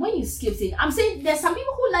prematurely. When you skip it, I'm saying there's some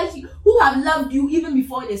people who like you, who have loved you even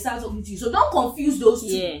before they start talking to you. So don't confuse those two.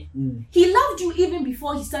 Yeah. He loved you even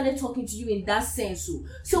before he started talking to you in that sense.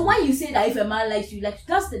 So when you say that if a man likes you, like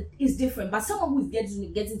it's different. But someone who is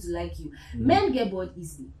getting to like you, men get bored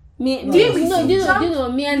easily. Do you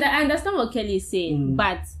know? Me, and I understand what Kelly is saying,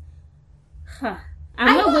 but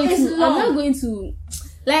I'm not going to.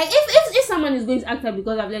 Like if someone is going to act up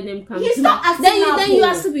because I've let them come, He's not acting up. then you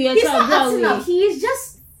are stupid. He's not acting up.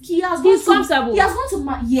 He's comfortable. He has gone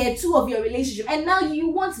to year 2 of your relationship, and now you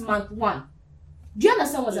want month 1. Do you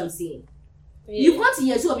understand what I'm saying? Yeah. You've gone to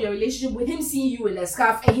year 2 of your relationship with him seeing you in a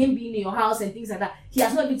scarf and him being in your house and things like that. He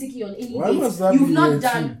has not been taking you on any dates. You've not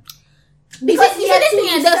done. Because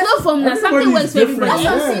there's no formula. Something works for everybody. That's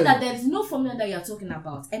what I'm saying, that there's no formula that you're talking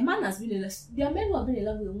about. A man has been in love. There are men who have been in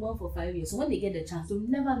love with a woman for 5 years. So when they get the chance, they'll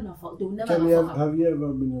never know. Have you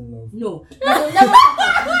ever been in love? No. They'll never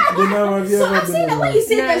have you ever been in love? When you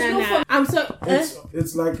say there's no formula, I'm sorry.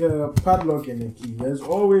 It's like a padlock and a key. There's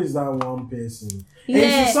always that one person.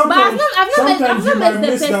 Yeah, but I've not met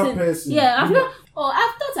the person. Yeah, I've not. Oh,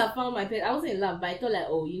 I thought I found my person. I wasn't in love, but I thought like,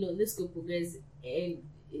 this could progress and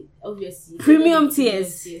obviously premium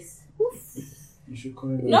tears. You should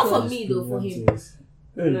call it not for me though, for him.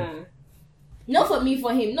 Hey. Nah. Not for me,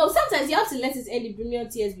 for him. No, sometimes you have to let it end the premium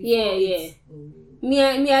tears before. Yeah. Me,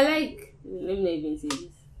 I like. Let me not even say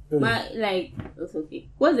this. It's okay.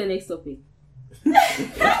 What's the next topic?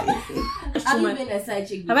 Have you been a side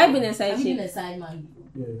chick before? Have I been a side chick? Have you been a side man before?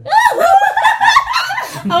 Yeah.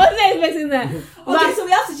 I wasn't expecting that. Okay, so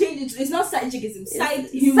we have to change it to, it's not side chickism.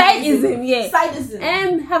 Sideism, yeah.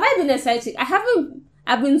 Sideism. Have I been a side chick? I haven't.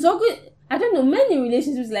 I've been talking. I don't know. Men in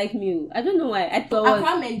relationships like me. I don't know why.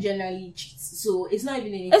 Accra men generally cheat, so it's not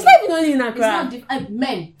even anything. It's not even only in Accra. It's not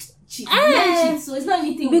men cheat. Men cheat, so it's not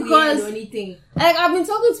anything weird or anything. Like I've been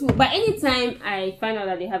talking to, but anytime I find out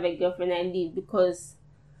that they have a girlfriend, I leave because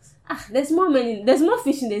there's more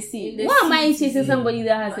fish in the sea. Why am I chasing somebody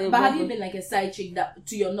that has a But have you been like a side chick that,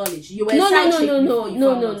 to your knowledge, you were no, a side chick no, before you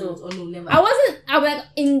no, found no, out no. it was, or no, never? I wasn't. I was like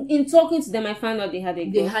in talking to them. I found out they had a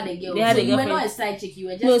girl. They had a girl. They had so a you were girlfriend. not a side chick. You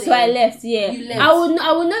were just. No, so I left. Yeah, you left.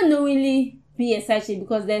 I would not knowingly be a side chick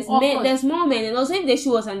because there's more men, and also if the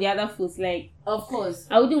shoe was on the other foot, like of course,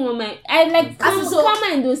 I wouldn't want I like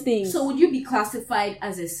karma in those things. So would you be classified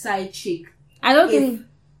as a side chick? I don't think.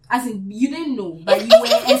 As in, you didn't know, but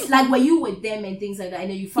it's like were you with them and things like that, and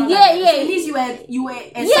then you found out. So at least you were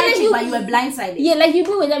a side chick, but you were blindsided. Yeah, like you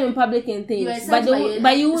be with them in public and things, but you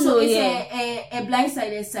won't know. It's a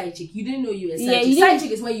blindsided side chick. You didn't know you were a side chick. Side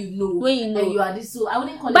chick is when you know, and you are this. So I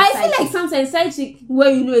wouldn't call it. But I feel like sometimes side chick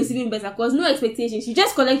where you know is even better because no expectations. You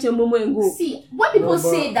just collect your momo and go. See, when people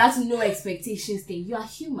say that no expectations thing, you are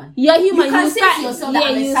human. You are human. You can say to yourself that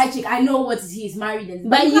I'm a side chick. I know what he is married and.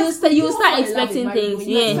 But you start expecting things.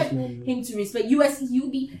 Yeah. Him to respect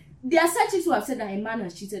there are side chicks who have said that a man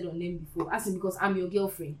has cheated on them before, asking because I'm your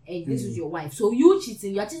girlfriend and this is your wife, so you are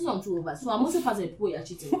cheating on 2 of us, so I'm also part of the people you're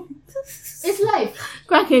cheating on. It's life.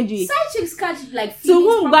 Crackhead. Side chicks catch like to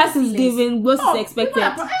whom bass is given, boss is expected.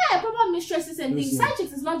 Proper mistresses and things. Side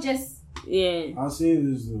chicks is not just. Yeah. I'll say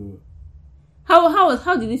this though.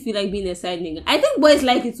 How did it feel like being a side nigga? I think boys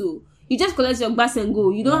like it too. You just collect your bass and go.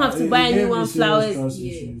 You don't have to buy anyone flowers.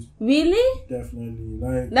 Yeah. Really? Definitely.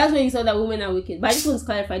 Like that's when you saw that women are wicked. But I just want to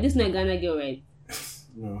clarify, this is not a Ghana girl, right?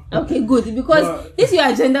 No. Okay, good. Because this is your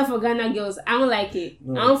agenda for Ghana girls. I don't like it.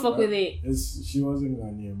 No, I don't fuck with it. She wasn't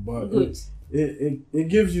Ghanaian, but good. It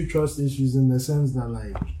gives you trust issues in the sense that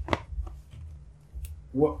like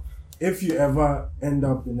what if you ever end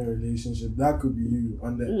up in a relationship, that could be you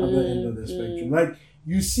on the other end of the spectrum. Like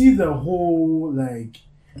you see the whole like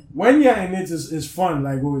when you're in it, it's fun.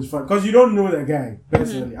 Like it's fun because you don't know the guy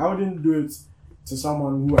personally. I wouldn't do it to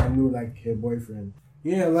someone who I know, like her boyfriend.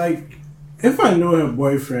 Yeah, like if I know her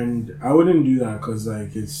boyfriend, I wouldn't do that because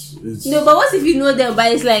like it's. No, but what if you know them,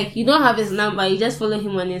 but it's like you don't have his number, you just follow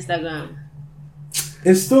him on Instagram?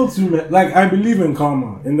 It's still too like I believe in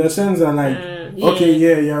karma in the sense that like Yeah. Okay,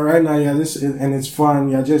 yeah, right now, and it's fun.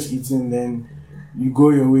 You're just eating, then you go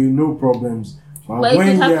your way, no problems. But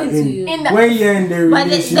when you're in the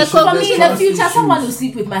relationship, for me in the future, someone will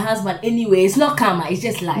sleep with my husband anyway. It's not karma. It's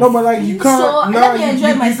just life. No, but like you can't. So let me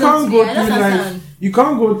enjoy myself. You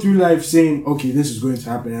can't go through life saying, "Okay, this is going to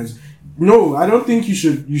happen." No, I don't think you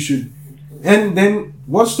should. And then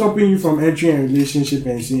what's stopping you from entering a relationship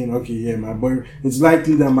and saying, "Okay, yeah, it's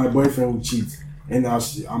likely that my boyfriend will cheat, and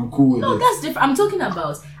I'm cool with it." No, that's different. I'm talking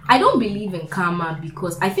about. I don't believe in karma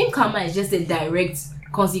because I think karma is just a direct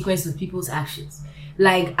consequence of people's actions.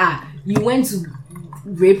 Like, you went to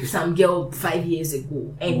rape some girl 5 years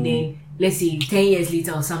ago, and then let's say 10 years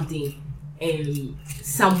later or something,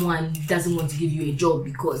 someone doesn't want to give you a job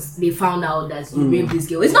because they found out that you raped this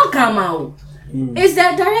girl. It's not karma. It's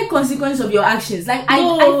the direct consequence of your actions. Like I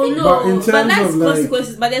think but that's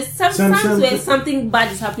consequences. But there's sometimes where something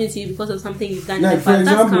bad is happening to you because of something you've done. Like for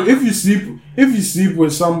example, if you sleep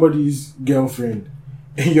with somebody's girlfriend,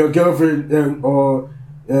 and your girlfriend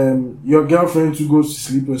your girlfriend who goes to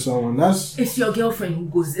sleep with someone, it's your girlfriend who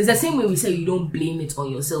goes. It's the same way we say you don't blame it on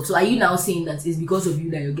yourself. So are you now saying that it's because of you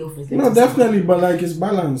that your girlfriend? No, definitely, but like it's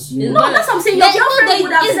balanced. No, that's what I'm saying. Your girlfriend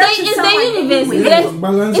would have it's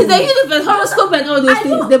the universe, horoscope, and all those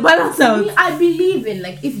things. They balance out. I believe in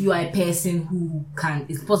like if you are a person who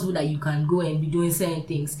it's possible that you can go and be doing certain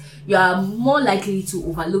things. You are more likely to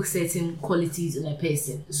overlook certain qualities in a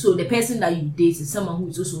person. So the person that you date is someone who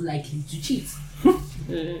is also likely to cheat.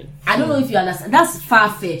 I don't know if you understand. That's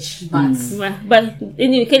far-fetched, but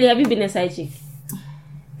anyway, Kelly, have you been a side chick?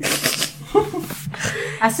 Is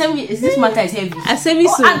this matter is heavy?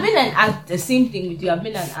 I've been at the same thing with you. I've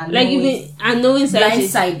been an unknowing, like you've been unknowing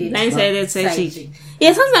blindsided side chick.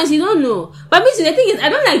 Yeah, sometimes you don't know. But me too, the thing is, I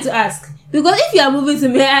don't like to ask because if you are moving to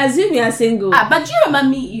me, I assume you are single. But do you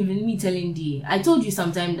remember me telling D? I told you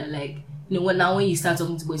sometime that like. When you start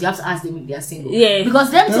talking to boys, you have to ask them if they are single. Yeah.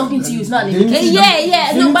 Because them talking to you is not an indication.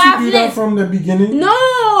 Yeah. No, but I've learned from the beginning.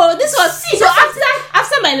 No, this was so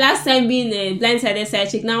after my last time being a blindsided side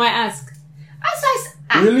chick. Now I ask.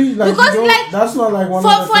 Really? Like because that's not like one of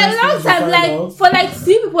the for a long time, for like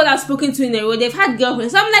 3 people I've spoken to in a row, they've had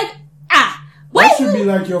girlfriends. So I'm like, that should be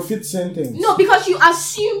like your 5th sentence. No, because you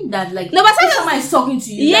assume that like but if someone is talking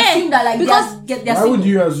to you, you assume that like because why would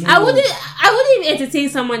you assume? I wouldn't even entertain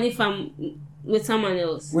someone if I'm with someone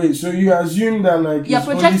else. Wait, so you assume that like you're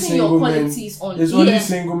projecting your qualities on it's only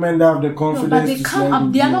single men that have the confidence. No, but they come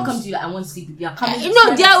up, they are not coming to you like I want to sleep with you. They are coming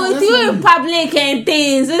they are with you in public and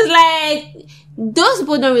things. It's like those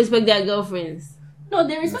people don't respect their girlfriends. No,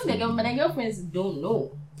 they respect their girlfriends, but their girlfriends don't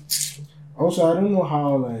know. Also, I don't know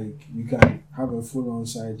how like you can have a full-on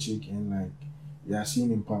side chick and like you are seen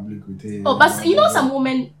in public with her. Oh, but you know some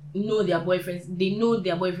women know their boyfriends. They know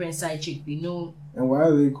their boyfriend's side chick. They know. And why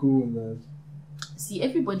are they cool with that? See,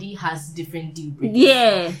 everybody has different deal breakers.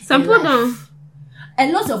 Yeah, some people don't. A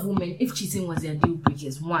lot of women, if cheating was their deal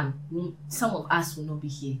breakers, some of us will not be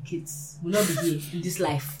here. Kids will not be here in this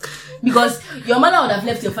life because your mother would have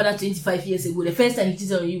left your father 25 years ago. The first time he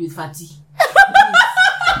cheated on you with Fatih.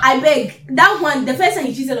 I beg that one. The first time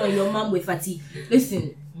he cheated on your mom with Fatih.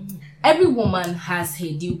 Listen, every woman has her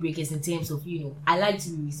deal breakers in terms of I like to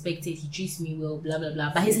be respected. He treats me well, blah blah blah.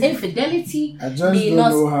 But his infidelity. I just don't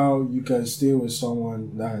know how you can stay with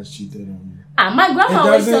someone that has cheated on you. My grandma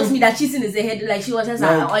always tells me that cheating is a head. Like she was just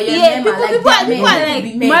people are like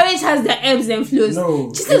marriage has the ebbs and flows.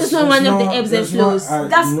 No, cheating is not one of the ebbs and flows.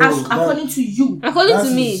 According to you. According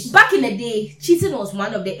to me. Back in the day, cheating was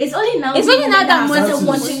one of the. It's only now that we're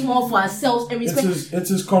wanting more for ourselves and respect.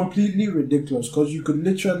 It is completely ridiculous because you could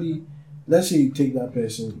literally, let's say you take that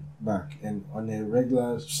person back and on a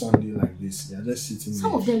regular Sunday like this, they're just sitting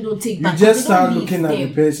Some there. of them don't take back. You just start looking at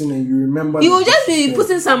the person and you remember. You will just be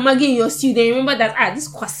putting some Maggi in your stew. Then you remember that this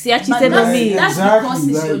Kwasia cheated on me. That's because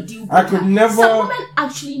it's your deal breaker. I could never. Some women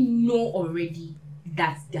actually know already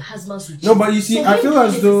that the husbands will cheat. No, but you see, I feel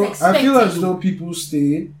as though people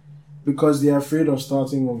stay because they are afraid of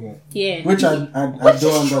starting over. Yeah. Which I don't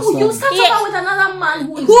understand. You start over with another man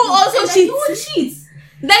who also cheats.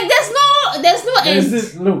 Like there's no end.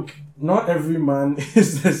 Look, not every man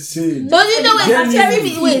is the same. Don't you know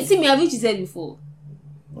wait, see me, have you cheated before?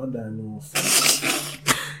 Not that I know of.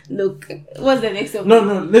 Look, what's the next one? No,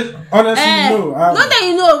 honestly, no. Not that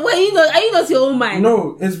you know. Wait, are you not your own mind?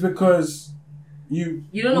 No, it's because you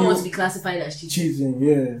don't know what to be classified as cheating.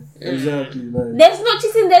 Yeah, exactly. Like, there's no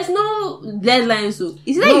cheating. There's no deadline. So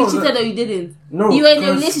it's not you cheated or you didn't. No, you were in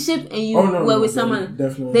a relationship and you were with someone.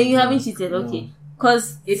 Definitely. Then you haven't cheated. Okay.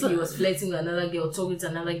 Because if he was flirting with another girl, talking to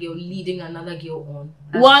another girl, leading another girl on.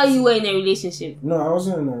 While you were in a relationship? No, I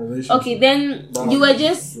wasn't in a relationship. Okay, then you were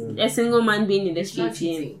just a single man being in the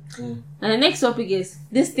street. And the next topic is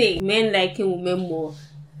this thing: men liking women more.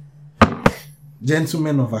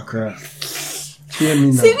 Gentlemen of Accra. Hear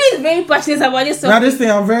me now. Simi is very passionate about this topic. Now, this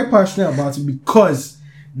thing I'm very passionate about it because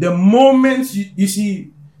the moment you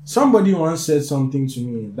see, somebody once said something to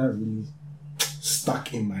me that really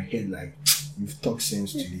stuck in my head, like, you've talked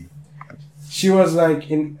sense today. She was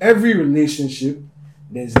like, in every relationship,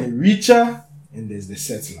 there's the reacher and there's the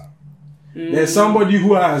settler. There's somebody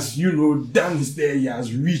who has, done his there, he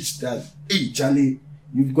has reached that, hey, Charlie,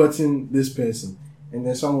 you've gotten this person. And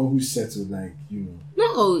there's someone who's settled, like,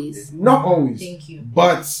 Not always. Not always. Thank you.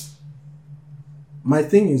 But my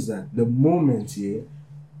thing is that the moment here,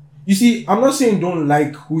 you see, I'm not saying don't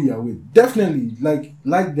like who you're with. Definitely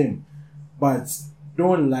like them. But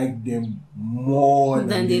don't like them more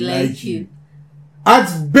than they like you.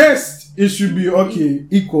 At best, it should be okay,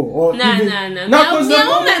 equal or Nah. even. I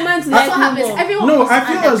want my man to like That's what me happens. more.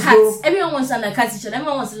 Everyone wants to undercut each other.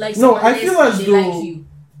 Everyone wants to like No, someone I feel less as than they like you.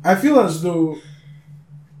 I feel as though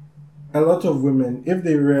a lot of women, if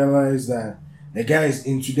they realize that the guy is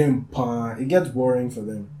into them, it gets boring for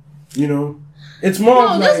them. It's more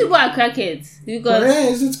of those like, people are crackheads because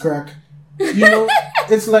is it crack?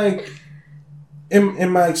 It's like in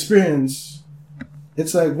my experience,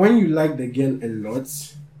 it's like when you like the girl a lot,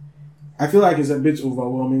 I feel like it's a bit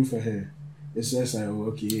overwhelming for her. It's just like,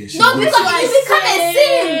 okay, yeah, no, because you become a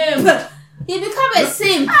simp. You become a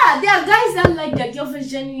simp. There are guys that like their girlfriend's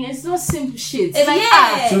genuine. It's not simple shit. It's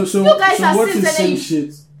like, So you guys are what simps is and simp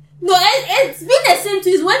shit? No, it's being a simp too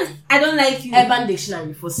is when I don't like you. Urban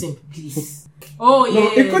Dictionary for simp, please. Oh yeah.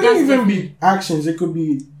 No, it couldn't even be actions. It could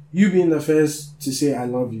be you being the first to say I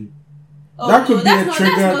love you. That could be a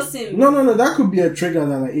trigger. That's not simp. No. That could be a trigger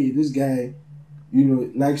that like, hey, this guy,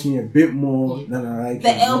 likes me a bit more than I like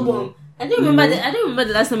the him. album. I don't remember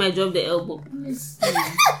the last time I dropped the album.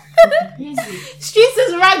 Streets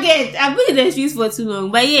is rugged. I've been in the streets for too long.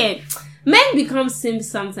 But yeah, men become simps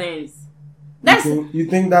sometimes. That's you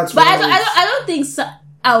think that's but why I don't think so.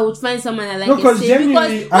 I would find someone I like No, a 'cause simp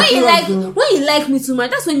genuinely, because when you like me too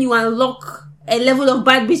much, that's when you unlock a level of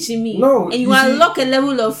bad bitch in me. No, and you you see, unlock a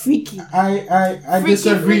level of freaky. I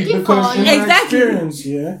disagree freaky because in my Exactly. experience,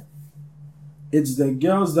 it's the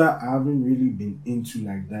girls that I haven't really been into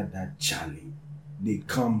like that Charlie. They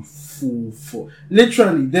come full for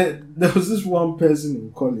literally. There was this one person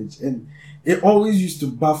in college, and it always used to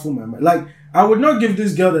baffle my mind. Like, I would not give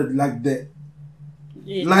this girl the light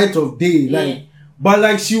of day, but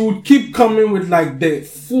like she would keep coming with like the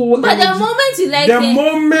full. But energy. the moment you like the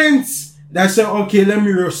moment that said, okay, let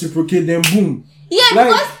me reciprocate, then boom. yeah,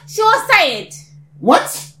 like, because she was tired.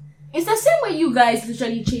 What? It's the same way you guys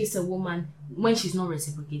literally chase a woman when she's not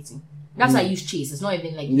reciprocating. That's why I use chase. It's not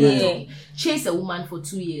even like talking. Chase a woman for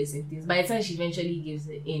 2 years and things. By the time she eventually gives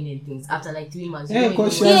it in and things, after like 3 months, Yeah, you don't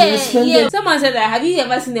because even know. Yeah. Someone said that. Have you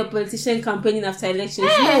ever seen a politician campaigning after elections?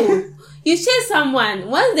 No. You chase someone.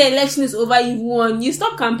 Once the election is over, you've won. You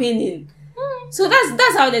stop campaigning. So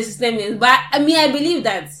that's how the system is. But I believe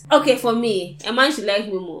that. Okay, for me, a man should like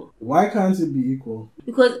me more. Why can't it be equal?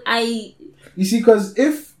 Because You see, because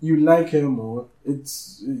if you like her more,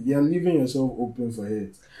 you're leaving yourself open for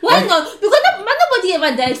hate. Why not? Because nobody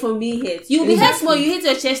ever died from being hit. You'll be hurt more. You hit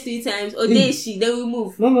your chest 3 times, or then we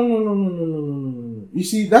move. No. You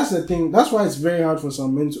see, that's the thing. That's why it's very hard for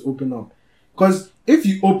some men to open up. Because if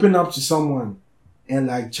you open up to someone and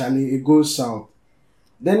like Charlie, it goes south.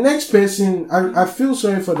 The next person, I feel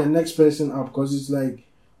sorry for the next person up because it's like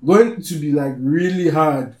going to be like really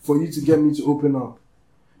hard for you to get me to open up.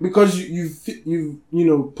 Because you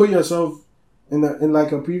put yourself in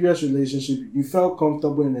like a previous relationship, you felt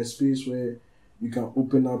comfortable in a space where you can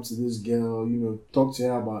open up to this girl, talk to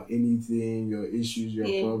her about anything, your issues, your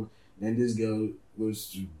problems. Then this girl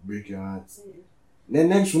goes to break your heart. The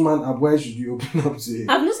next woman, why should you open up to her?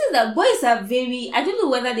 I've noticed that boys are I don't know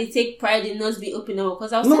whether they take pride in not being open up.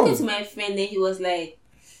 Because I was talking to my friend and he was like,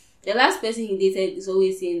 the last person he dated is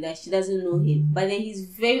always saying that she doesn't know him. But then he's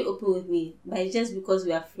very open with me. But it's just because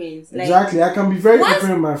we are friends. Like, exactly. I can be very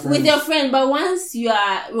open with my friends. With your friend, but once you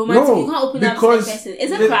are romantic, you can't open up to the person.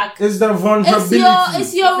 It's a crack. It's the vulnerability.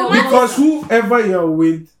 It's your romantic. Because whoever you're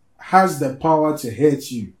with has the power to hurt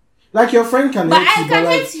you. Like your friend can hurt you. But I can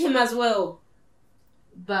hurt him as well.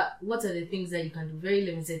 But what are the things that you can do? Very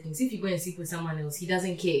limited things. If you go and sleep with someone else, he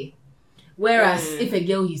doesn't care. Whereas if a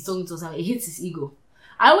girl he's talking to someone, it hits his ego.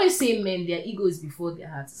 I always say men, their ego is before their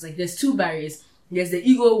heart. It's like there's 2 barriers. There's the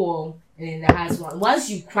ego wall and then the heart one. Once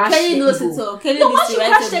you crash Kelly the knows ego, it all. Kelly once you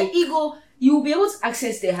crash the the ego, you will be able to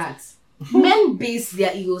access their hearts. Men base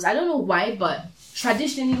their egos. I don't know why, but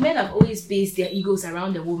traditionally, men have always based their egos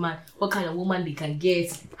around the woman, what kind of woman they can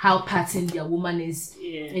get, how patterned their woman is,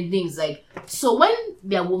 and things like. So when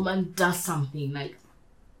their woman does something, like,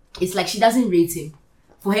 it's like she doesn't rate him.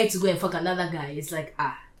 For her to go and fuck another guy, it's like,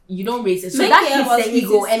 you don't rate it. So that hits their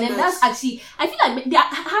ego. And then that's actually, I feel like their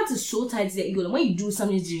heart is so tight to their ego that when you do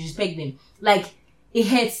something to disrespect them, like, it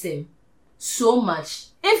hurts them so much.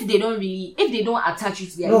 If they don't attach you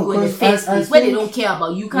to their ego in the first place, where they don't care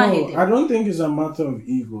about you, can't hit them. I don't think it's a matter of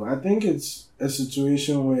ego. I think it's a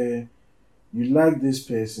situation where you like this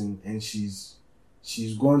person and let's say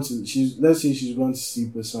she's going to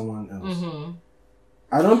sleep with someone else. Mm-hmm.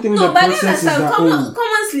 I don't think the process is that come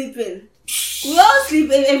on sleeping. We all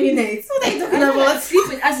sleep every night. What are you talking about?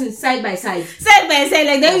 Sleeping as in side by side. Side by side,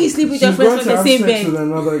 like then you sleep with your friends on the same bed. With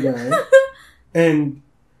another guy. And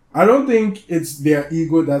I don't think it's their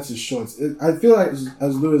ego that's short. I feel like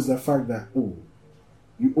as though it's the fact that,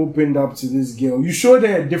 you opened up to this girl. You showed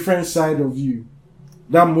her a different side of you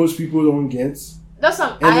that most people don't get. That's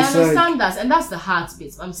what I understand that, and that's the heart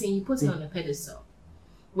bit. I'm saying you put it on a pedestal.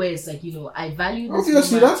 Where it's like, I value this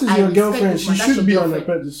obviously, woman. that is your girlfriend. She should be on a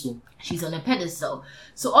pedestal. She's on a pedestal.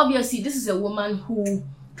 So obviously, this is a woman who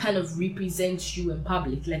kind of represents you in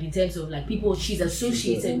public, like in terms of like people she's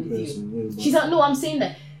associated with you. I'm saying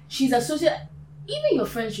that she's associated. Even your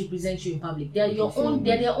friends represent you in public. They're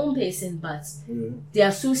their own person, but they're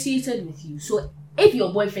associated with you. So if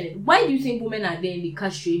your boyfriend, why do you think women are there and they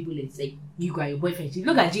catch stray bullets? Like, you got your boyfriend.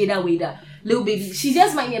 Look at Jada Wader, little baby. She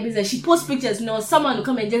just minding her business. She posts pictures. Someone will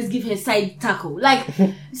come and just give her side tackle, like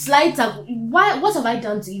slide tackle. Why? What have I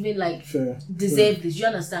done to even deserve this? You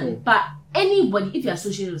understand? But anybody, if you're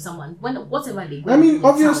associated with someone, whatever they go, I mean,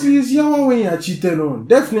 obviously, it's yawa when you're cheated on.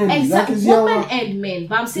 Definitely, exactly. Women and men.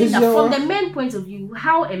 But I'm saying that from the men point of view,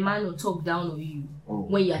 how a man will talk down on you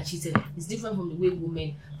when you are cheated is different from the way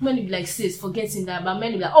women will be like, sis, forgetting that, but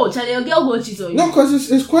men will be like, oh, Charlie, your girl won't cheat on you. No, because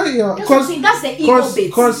it's quite that's the ego bit.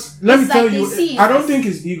 Because let me tell you, I don't think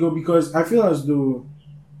it's ego, because I feel as though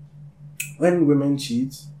when women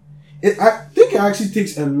cheat, I think it actually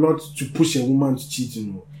takes a lot to push a woman to cheat.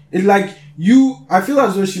 It's like I feel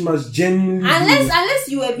as though she must genuinely unless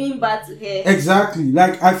you were being bad to her. Exactly.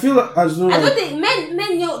 Like, I feel as though I don't think men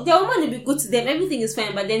their woman will be good to them, everything is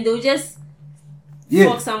fine, but then they'll just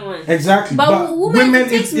fuck someone. Exactly. But women, it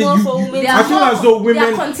takes more for women. I feel as though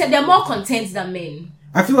women they're more content than men.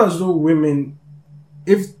 I feel as though women,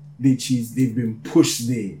 if they cheat, they've been pushed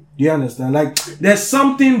there. Do you understand? Like, there's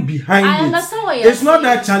something behind it. I understand what you're saying. It's not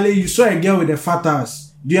that, Charlie, you saw a girl with a fat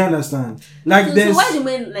ass. Do you understand? Like, so why do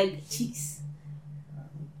men like cheeks?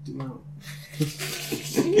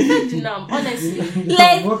 Honestly.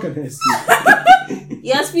 Like, what can I say?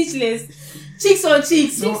 You're speechless. Cheeks on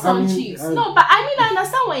cheeks. Cheeks on cheeks. No, but I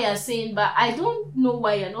understand what you're saying, but I don't know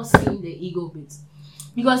why you're not seeing the ego bit.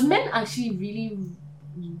 Because men actually really...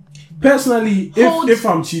 Personally, if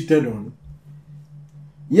I'm cheated on,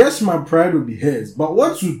 yes, my pride will be hers. But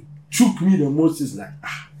what would choke me the most is like,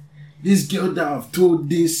 this girl that I've told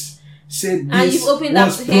this, said this,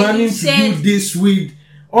 was planning to do this with,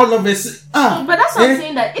 all of us. But that's what I'm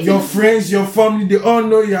saying, that if your friends, your family, they all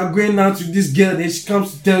know you are going out with this girl, then she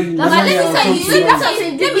comes to tell you. That's what I'm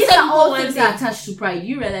saying. These are all things that are attached to pride.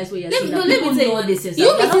 You realize what you're saying. Let me tell you this is.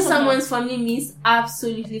 You meeting someone's family means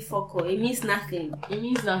absolutely fuck all. It means nothing. It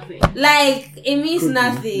means nothing. Like, it means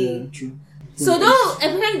nothing. Yeah, true. So don't,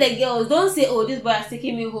 especially the girls, don't say, oh, this boy has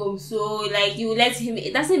taken me home, so like you let him.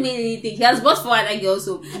 It doesn't mean anything. He has bought for other girls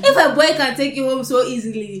home. If a boy can take you home so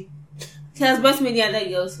easily, he has brought many other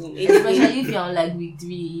girls home. Especially if you're on like week 3,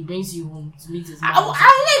 he brings you home to meet his mom. I'm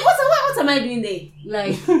like, what am I doing there?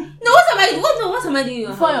 Like, no, what am I doing?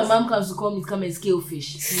 Before your mom comes to come and scale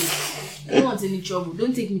fish. I don't want any trouble.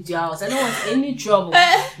 Don't take me to your house. I don't want any trouble.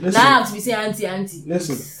 Now I have to be saying auntie.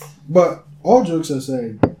 Listen, but all jokes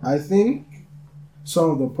aside, I think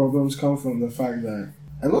some of the problems come from the fact that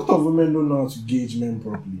a lot of women don't know how to gauge men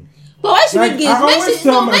properly. But why should we gauge?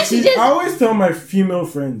 I always tell my female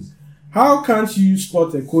friends, how can't you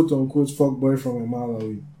spot a quote-unquote fuckboy from a mile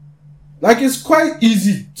away? Like, it's quite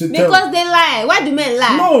easy to tell. Because they lie. Why do men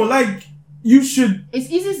lie? No, like, you should... It's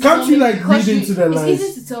easy to can't you, like, read into the lines? It's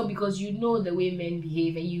easy to tell because you know the way men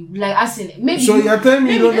behave and you, like, as in... Maybe so you're telling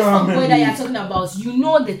me you don't know how men behave? Maybe this fuckboy that you're talking about, you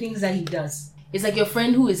know the things that he does. It's like your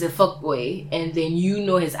friend who is a fuckboy and then you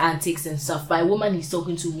know his antics and stuff, but a woman he's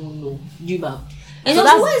talking to won't know. And so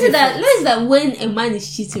also, why is it that when a man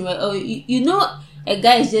is cheating, right, or you know... A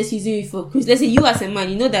guy is just using you for cruise. Let's say you as a man,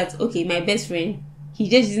 you know that, okay, my best friend,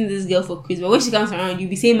 he's just using this girl for quiz. But when she comes around, you'll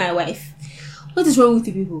be saying my wife. What is wrong with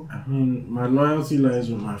you people? I mean, my loyalty lies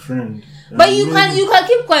with my friend. But you can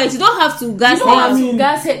keep quiet. You don't have to gas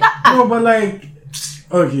it. No, but like,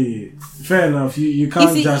 okay, fair enough. You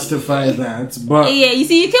can't justify that. But yeah, you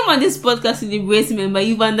see, you came on this podcast to liberate men, but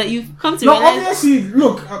you've come to realize. Obviously,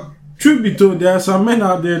 look. Truth be told, there are some men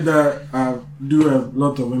out there that do a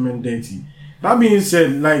lot of women dirty. That being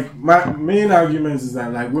said, like, my main argument is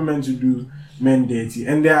that like women should do men dirty,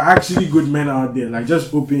 and there are actually good men out there. Like,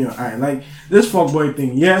 just open your eye. Like this fuckboy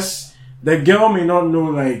thing. Yes, the girl may not know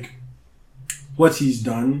like what he's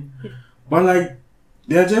done, but like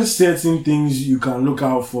there are just certain things you can look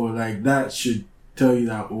out for. Like that should tell you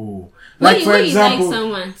that like for example, like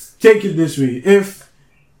someone. Take it this way: if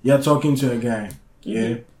you're talking to a guy,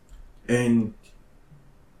 yeah. And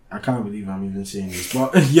I can't believe I'm even saying this,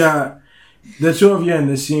 but yeah, the two of you are in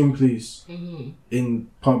the same place in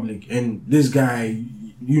public, and this guy,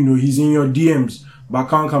 you know, he's in your DMs, but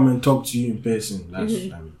can't come and talk to you in person. That's, I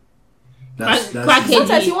mean, that's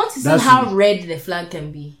sometimes you want to see how red the flag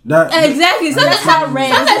can be. Exactly. Sometimes how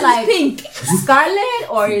red. Sometimes it's like pink, scarlet,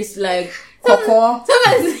 or it's like cocoa.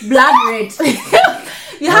 Sometimes it's blood red.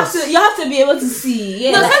 You have to be able to see.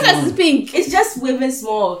 Yeah, no, sometimes it's pink. It's just waving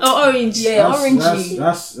small. Or orange. Yeah, orangey.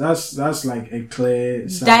 That's like a clear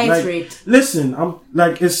sign. Diet rate. Listen, I'm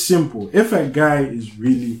like, it's simple. If a guy is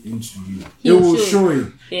really into you, he will show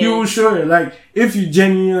it. Yeah. He will show it. Like, if you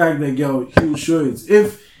genuinely like the girl, he will show it.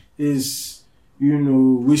 If it's, you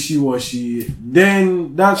know, wishy-washy,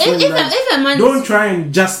 then that's when, like, if a man don't try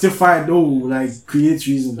and justify it, like, create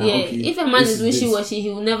reasons that, okay, if a man is wishy-washy, he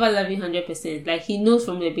will never love you 100%. Like, he knows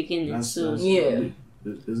from the beginning. Did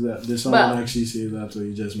someone actually say that, or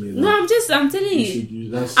you just made that? No, I'm telling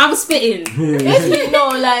you. I'm spitting. If you know,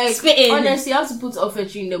 like, spitting. Honestly, you have to put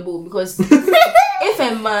Offertree in the bowl, because if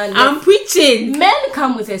a man... I'm preaching. Men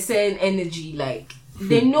come with a certain energy, like,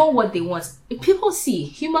 they know what they want. If people see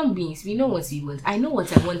human beings, we know what we want. I know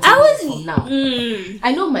what I want from now.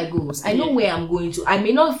 I know my goals. I know where I'm going to. I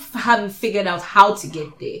may not have figured out how to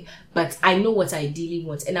get there, but I know what I ideally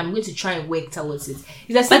want, and I'm going to try and work towards it.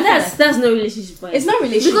 But that's no relationship wise. It's not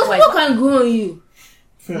relationship because people can grow on you.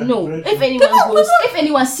 No, if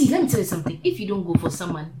anyone see, let me tell you something. If you don't go for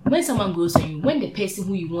someone, when someone grows on you, when the person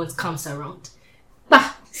who you want comes around,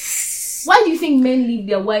 why do you think men leave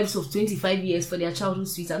their wives of 25 years for their childhood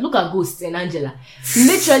sweetheart? Look at Ghost and Angela.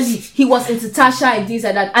 Literally, he was into Tasha and things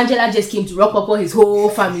like that. Angela just came to rock up on his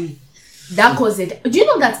whole family. That caused it. Do you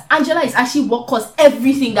know that Angela is actually what caused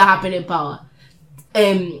everything that happened in Power?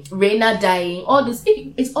 Reina dying, all this.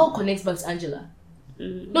 It all connects back to Angela.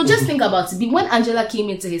 No, just think about it. When Angela came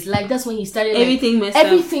into his life, that's when he started.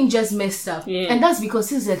 Everything just messed up, and that's because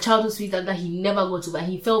he's a childhood sweetheart that he never got to. But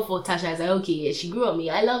he fell for Tasha. He's like, okay, yeah, she grew on me.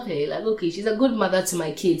 I love her. Like, okay, she's a good mother to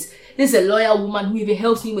my kids. This is a loyal woman who even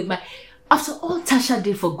helps me with my. After all Tasha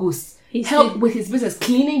did for Ghost, he helped with his business,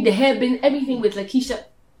 cleaning the hair bin, everything with Lakeisha.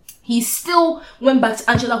 He still went back to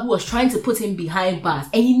Angela, who was trying to put him behind bars,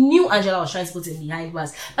 and he knew Angela was trying to put him behind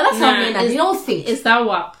bars. But that's how men are. They don't think it's that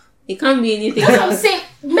WAP. It can't be anything else. I'm saying,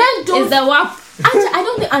 men don't. It's the WAP. I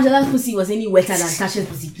don't think Angela's pussy was any wetter than Tasha's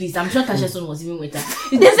pussy, please. I'm sure Tasha's one was even wetter.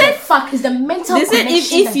 They said, fuck, it's the mental connection. They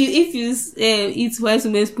said, if you eat white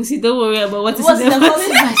woman's pussy, don't worry about what is in the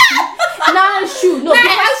pussy. Nah, shoot. No, I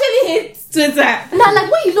actually hate Twitter. Now, like,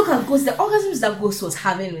 when you look at Ghost, the orgasms that Ghost was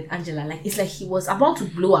having with Angela, like, it's like he was about to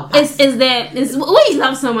blow up. It's when you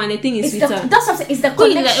love someone, the thing is Twitter. That's what I'm saying. It's the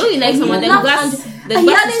connection. When you like someone,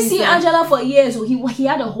 he hadn't seen Angela for years, so he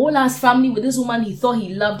had a whole ass family with this woman he thought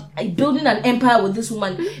he loved, building an empire with this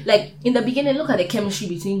woman. Like, in the beginning, look at the chemistry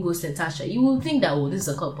between Ghost and Tasha. You will think that, this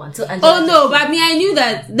is a couple until Angela. Oh no, but I knew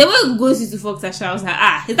that the way Ghost used to fuck Tasha, I was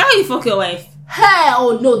like, is that how you fuck your wife?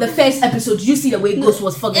 Hell no, the first episode, did you see the way Ghost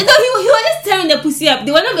was fucking? No, he was just tearing the pussy up.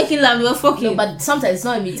 They were not making love, they were fucking. No, but sometimes it's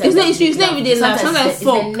not every time. It's not every day love. Sometimes it's the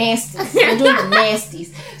nasties. They're doing the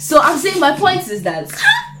nasties. So I'm saying my point is that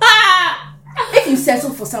if you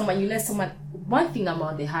settle for someone, you let someone. One thing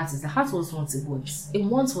about the heart is the heart always wants it once. It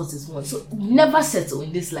wants what it wants. So never settle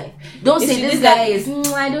in this life. Don't say this guy is.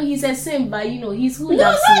 I know he's a simp, but he's who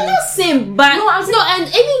loves you. No, not simp, but and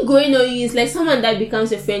even going on you is like someone that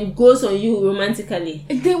becomes a friend goes on you romantically.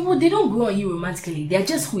 They don't go on you romantically. They're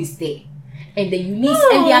just who is there. And then you need,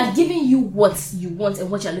 and they are giving you what you want and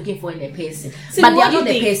what you're looking for in a person. So but they are not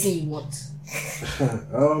the person you want.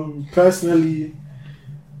 Personally,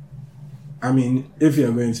 I mean, if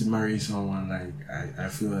you're going to marry someone, like, I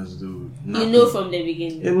feel as though you know from the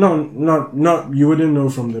beginning. No, not you wouldn't know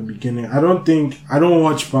from the beginning. I don't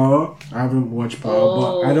watch Power. I haven't watched Power,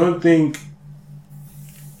 but I don't think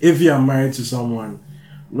if you're married to someone,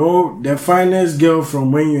 No, the finest girl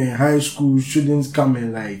from when you're in high school shouldn't come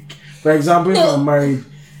and like, for example, if you're married.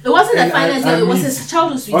 It wasn't the finest girl, it was his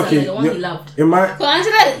childhood sweetheart, okay, the one he loved.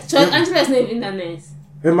 Angela is not even that nice.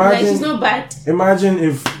 Imagine, like, she's not bad. Imagine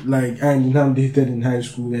if like I dated in high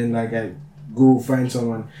school and like I go find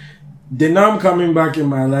someone. The now I'm coming back in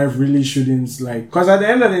my life really shouldn't like, because at the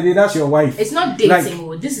end of the day that's your wife. It's not dating.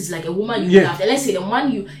 Like, this is like a woman you love. Let's say the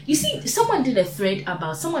one you see someone did a thread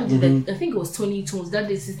about I think it was Tony Tones that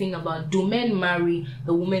did this thing about do men marry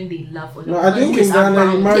the woman they love or the I think in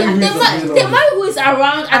Ghana you marry they marry who is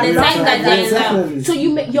around at the time that they love. So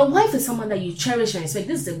your wife is someone that you cherish and respect.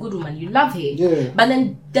 This is a good woman, you love her. But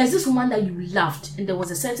then there's this woman that you loved and there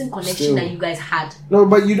was a certain connection that you guys had. No,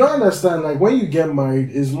 but you don't understand, like when you get married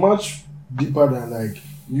is much deeper than like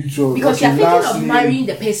mutual. Because you're thinking of marrying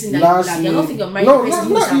the person that you love. You're not thinking of marrying the person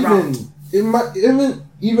who's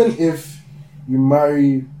around. Even if you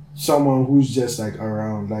marry someone who's just like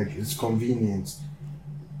around, like it's convenient.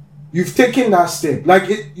 You've taken that step. Like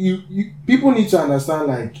you people need to understand,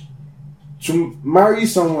 like to marry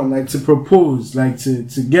someone, like to propose, like to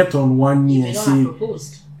get on one knee and say.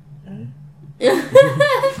 Proposed.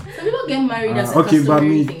 Some people get married as a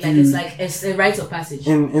customary thing, like it's like it's a rite of passage.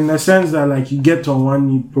 In the sense that like you get on one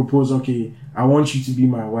knee, propose, okay, I want you to be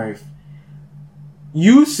my wife.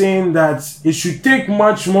 You saying that it should take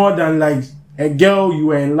much more than like a girl you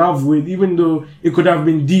were in love with, even though it could have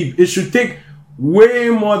been deep. It should take way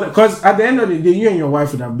more than, because at the end of the day, you and your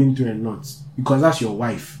wife would have been through a lot. Because that's your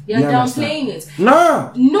wife. You're downplaying it.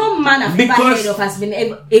 No man I've ever heard of has been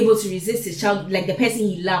able to resist his child, like the person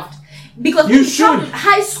he loved. Because you should.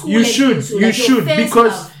 High school. You should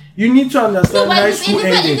because you need to understand high school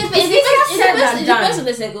ended. It depends on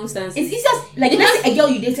the circumstances. It's just like let's say a girl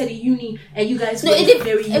you dated in uni and you guys but if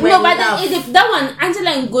that one Angela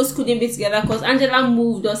and Ghost couldn't be together because Angela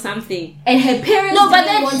moved or something and her parents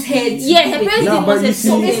didn't want her to her parents didn't want her.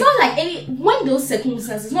 So it's not like when those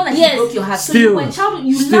circumstances, it's not like you broke your heart. So you were child,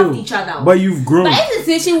 you loved each other. But you've grown. But in the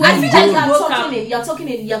situation where you're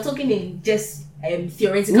talking in just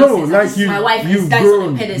theoretical no, sense. like my wife you've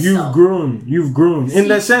grown See, in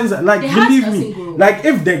the sense that, like, believe me, like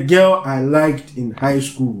if the girl I liked in high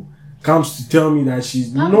school comes to tell me that she's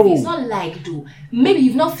it's not like though. Maybe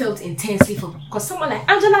you've not felt intensely because someone like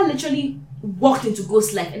Angela literally walked into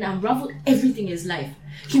Ghost's life and unraveled everything in his life.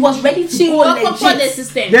 He was ready to go legit. The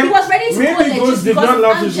system. He was ready to go legit. Ghost did not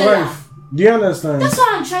love his wife. Do you understand? That's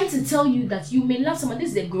why I'm trying to tell you that you may love someone.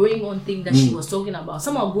 This is the growing on thing that she was talking about.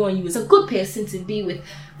 Someone will grow on you. It's a good person to be with.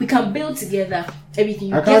 We can build together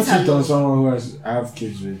everything. I can't cheat on someone who I have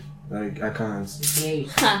kids with. Like I can't.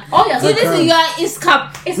 All you're saying is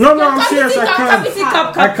cup. No, I'm serious. I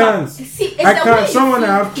can't. See, I can't. Someone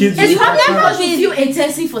I have kids with. It's probably because you feel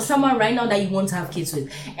intensely for someone right now that you want to have kids with.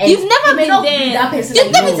 And you've never been there. That person.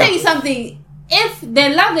 Let me tell you something. If the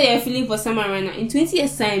love that you're feeling for someone right now, in 20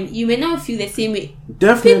 years' time, you may not feel the same way.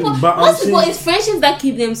 Definitely. Most people, it's friendships that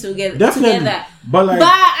keep them together. But at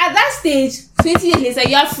that stage, 20 years later,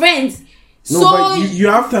 you are friends. But you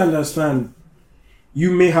have to understand,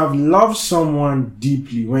 you may have loved someone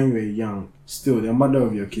deeply when you were young. Still, the mother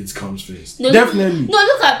of your kids comes first. Definitely.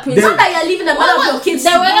 Look at Prince. Not that you're leaving the mother of your kids.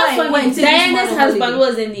 Diana's husband, what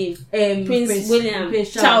was the name? Prince William.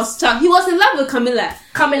 Prince Charles. He was in love with Camilla.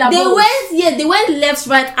 They went left,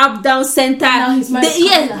 right, up, down, center. Now he's married to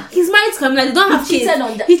Camilla. He's married to Camilla. They don't have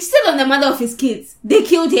kids. He cheated on the mother of his kids. They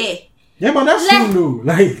killed her. Yeah, but that's true though.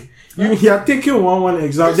 Like, you are taking one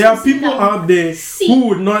example. There are people out there who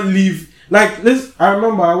would not leave. Like, I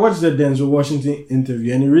remember I watched the Denzel Washington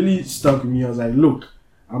interview and it really stuck with me. I was like, look,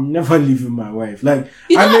 I'm never leaving my wife. Like,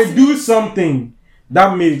 I may do something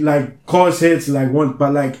that may, like, cause her to, like, want,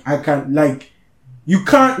 but, like, I can't, like, you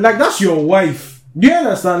can't, like, that's your wife. Do you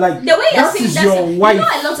understand? Like, the way you're saying that's your wife. You know,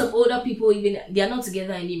 a lot of older people, even, they are not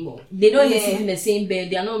together anymore. They don't even sit in the same bed.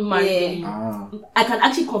 They are not married anymore. I can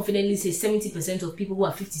actually confidently say 70% of people who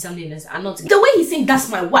are 50-something are not together. The way he's saying, that's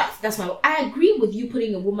my wife. I agree with you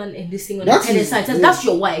putting a woman in this thing on the pedestal. That's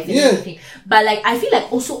your wife and everything. But, like, I feel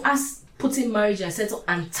like also us putting marriage at a certain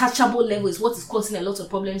untouchable level is what is causing a lot of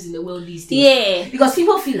problems in the world these days. Yeah. Because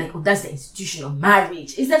people feel like, oh, that's the institution of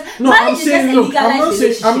marriage. Is that marriage is just a legalized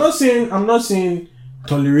relationship. I'm not saying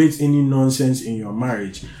tolerate any nonsense in your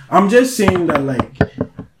marriage. I'm just saying that, like,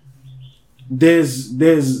 there's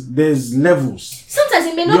levels. Sometimes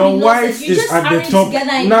it may not be nonsense. You just aren't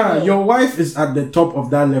together anymore. Your wife is at the top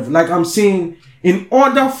of that level. Like I'm saying, in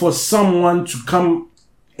order for someone to come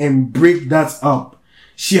and break that up,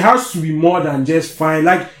 she has to be more than just fine.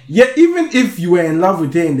 Like, yeah, even if you were in love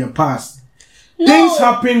with her in the past, things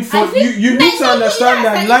happen for you. You need to understand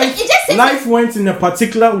that life went in a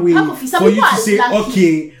particular way for you to say,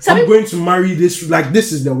 okay, I'm going to marry this. Like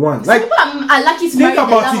this is the one. Like people are lucky to marry the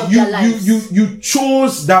love of their lives. You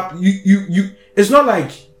chose that. You. It's not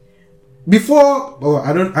like before.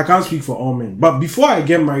 Oh, I can't speak for all men. But before I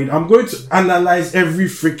get married, I'm going to analyze every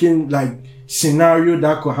freaking like scenario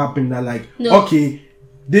that could happen. That like okay.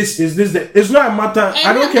 This it's not a matter. And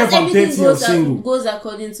I don't care if I'm 30 or single. Goes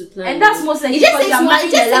according to plan. And that's most likely because you're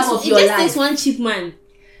marrying the love of your life. It just takes one cheap man.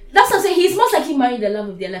 That's what I'm saying. He's most likely marrying the love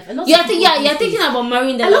of their life. You're thinking about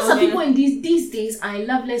marrying the love of their life. A lot of people in these days are in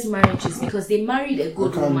loveless marriages because they married a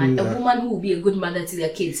good woman, a woman who will be a good mother to their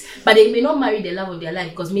kids. But they may not marry the love of their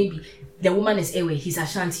life because maybe the woman is Ewe, he's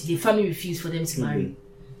Ashanti, the family refused for them to marry.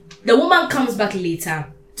 The woman comes back later.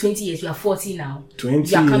 20 years, you are 40 now. 20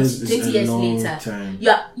 years later. Time.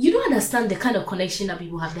 You don't understand the kind of connection that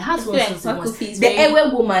people have. The husband, the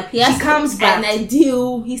Ewe woman, she comes back. An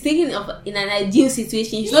ideal. He's thinking of in an ideal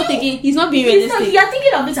situation. He's not thinking. He's not being realistic. You're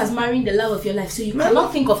thinking of it as marrying the love of your life, so you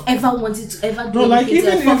cannot think of ever wanting to ever do no, like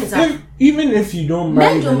anything. Even if you don't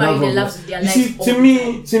marry the love of their life. You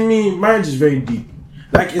see, to me, marriage is very deep.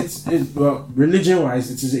 Like religion wise,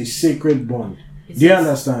 it is a sacred bond. Do you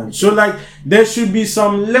understand? So like there should be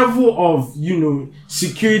some level of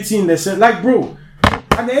security in the sense. Like bro,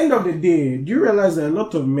 at the end of the day, do you realize that a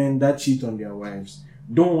lot of men that cheat on their wives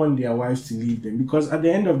don't want their wives to leave them because at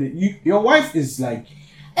the end of your wife is like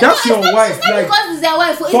that's your wife. It's not like, because it's their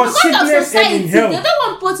wife. It's because of society. They don't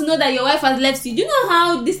want people to know that your wife has left you. Do you know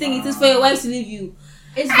how this thing it is for your wife to leave you?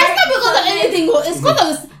 It's not because of anything. It's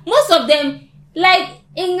because of most of them. Like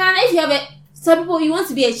in Ghana, if you have some people, you want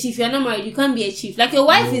to be a chief, you're not married, you can't be a chief. Like your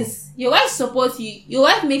wife supports you. Your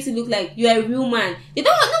wife makes it look like you're a real man.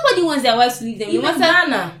 Nobody wants their wives to leave them. Even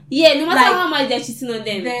Ghana. Yeah, no matter how much they're cheating on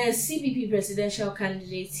them. The CPP presidential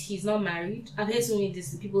candidate, he's not married. I've heard so many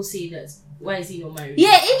people say that. Why is he not married?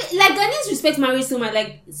 Yeah, like Ghanaians respect marriage so much.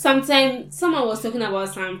 Like sometimes someone was talking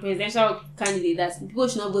about some presidential candidate that people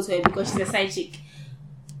should not vote for her because she's a side chick.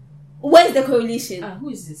 Where's the correlation? Who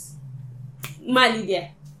is this?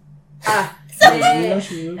 Lydia.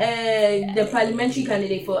 The parliamentary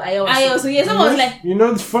candidate for Iowa. So yeah, someone was like,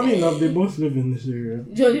 it's funny enough. They both live in this area.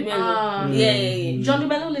 John Dumelo. Yeah. John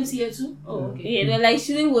Dumelo lives here too. Oh, okay. Yeah, they're like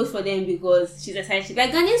shouldn't vote for them because she's a side chick.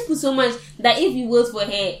 Like Ghanaians put so much that if you vote for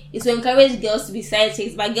her, it's to encourage girls to be side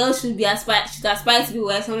chicks, but girls should aspire to be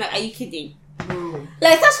wives. So I'm like, are you kidding?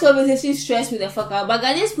 Like such conversation stress me the fuck out. But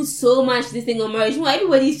Ghanaians put so much this thing on marriage.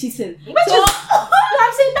 Everybody's cheating. I'm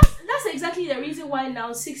saying that's exactly the reason why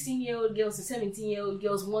now 16-year-old girls and 17-year-old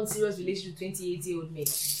girls want serious relationship with 28-year-old men.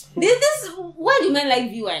 This why do men like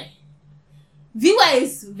VY? VY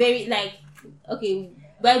is very like okay,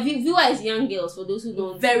 but VY is young girls for those who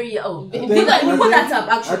don't. Very old. VY, you put that up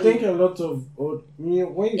actually. I think a lot of when you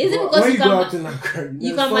go out in Accra,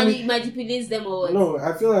 you can manipulate them or what? No,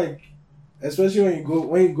 I feel like especially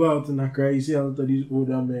when you go out in Accra, you see a lot of these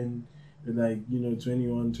older men with like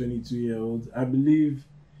 21, 22-year-olds. I believe.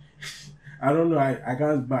 I don't know. I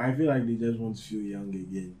can't, but I feel like they just want to feel young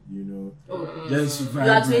again. Just you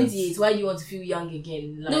are 28. Why do you want to feel young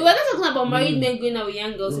again? No, we're not talking about married men going out with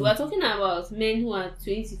young girls. We're talking about men who are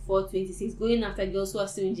 24, 26 going after girls who are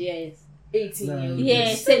still in GIS. 18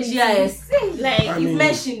 years. Yeah, GIS. Like you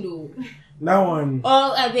mentioned though. That one.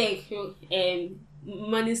 Oh, I beg.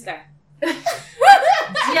 Money Star.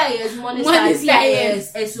 GIS, Money Star,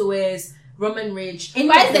 CIS, SOS. Roman Ridge. Any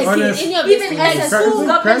of this school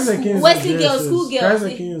government Wesley girls, school girls. Kaiser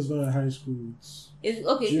King is not a high school. It's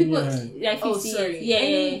okay. People like 15 years. Yeah.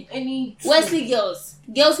 Any Wesley girls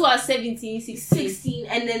who are 17, 16,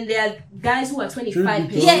 and then there are guys who are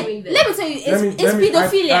 25. Yeah. Let me tell you, it's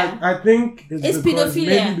pedophilia. I think it's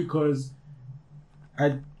pedophilia. Maybe because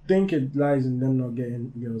I think it lies in them not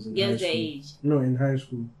getting girls in high school. Their age. No, in high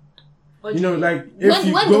school. Like if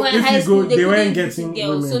you go, they weren't getting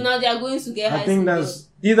girls, women. so now they are going to get high school. I think that's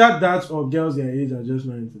either that or girls their age are just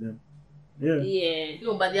not into them. Yeah.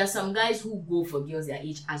 No, but there are some guys who go for girls their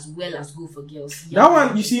age as well as go for girls. That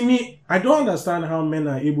one, you see me, I don't understand how men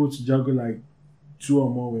are able to juggle like 2 or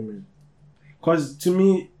more women. Because to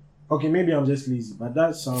me, okay, maybe I'm just lazy, but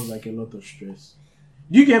that sounds like a lot of stress.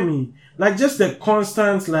 Do you get me? Like just the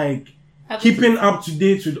constant keeping up to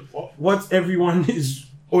date with what everyone is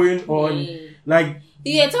going on,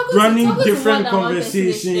 running different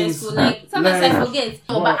conversations. Sometimes I forget.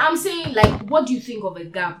 No, but I'm saying what do you think of a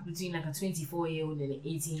gap between a 24-year-old and an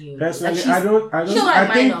 18-year-old? Personally,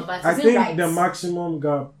 I think the maximum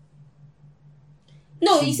gap.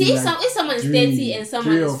 No, you see, if someone is 30 and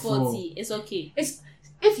someone is 40, it's okay.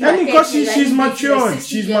 If you are because 30, she's like, matured. a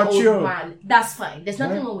She's 60-year-old matured. Man, that's fine. There's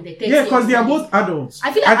nothing wrong with the 30. Yeah, because they are both adults.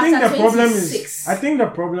 I feel like I think after the problem 26, is. I think the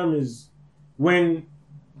problem is when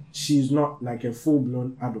she's not like a full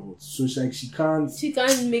blown adult, so it's like she can't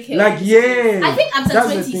make her like I think after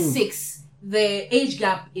that's 26, the age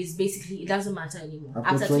gap is basically it doesn't matter anymore.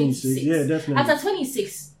 After 26, yeah, definitely. After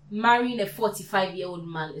 26. Marrying a 45-year-old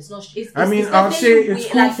man is not. I'll say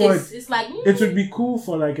it's cool like, for it's like it would be cool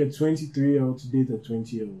for like a 23-year-old to date a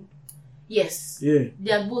 20-year-old. Yes. Yeah.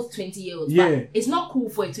 They are both 20-year-olds. Yeah. But it's not cool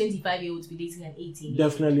for a 25-year-old to be dating an 18-year-old.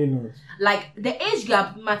 Definitely not. Like the age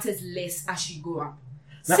gap matters less as you grow up.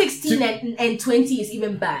 16 and 20 is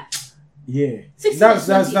even bad. Yeah. 16 That's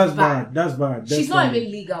and 20 is bad. That's bad. She's not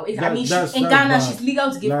even legal. In Ghana, bad. she's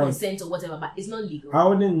legal to give like, consent or whatever, but it's not legal. I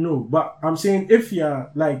wouldn't know, but I'm saying if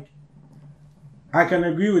you're like, I can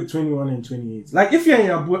agree with 21 and 28. Like if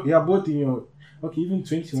you're both in your even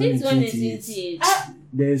 21 and 28.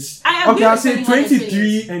 There's I'll say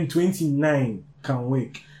 23 and 29 can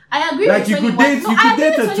work. I agree like with 21. You could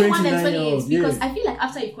date a 21 and 29-year-old. because yeah. I feel like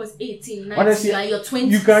after you cross 18, 19, honestly, you are in your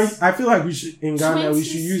 20s. You can. I feel like we should in Ghana 20s. we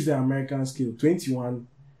should use the American scale. 21.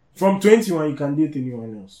 From 21 you can date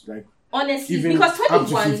anyone else. Like honestly, even because up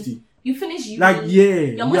to 21 50. You finish uni, like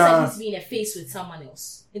you're most likely to be in a phase with someone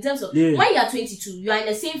else. In terms of when you're 22, you are in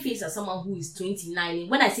the same phase as someone who is 29.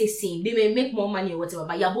 When I say same, they may make more money or whatever,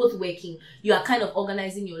 but you're both working. You are kind of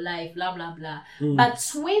organizing your life, blah blah blah. But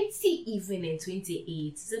 20 even and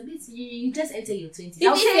 28, it's a bit. You just enter your 20s.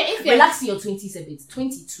 I'll say if relax in your 20s a bit.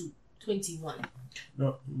 22, 21.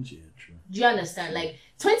 No, yeah, true. Do you understand? Like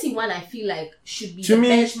 21, I feel like should be to the me.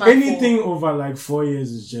 benchmark Anything over like 4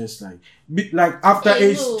 years is just like after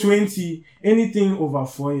age 20. Anything over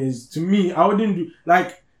 4 years, to me, I wouldn't do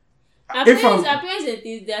like. Appearance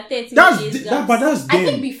they are 30 but that's them. I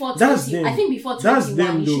think before 20. I think before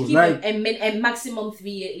 21, you should keep a maximum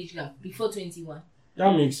 3-year age gap before 21.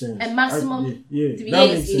 That makes sense. A maximum 3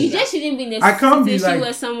 years. You just shouldn't be in a situation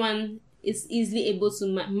where someone is easily able to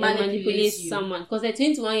manipulate someone. Because a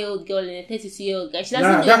 21-year-old girl and a 32-year-old guy, she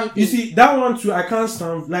doesn't do anything. You see, that one too, I can't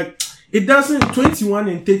stand. Like, it doesn't. 21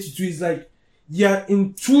 and 32 is like. Yeah,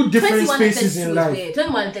 in two different spaces in life.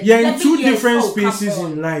 Yeah, in two different spaces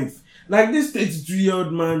in life. Like this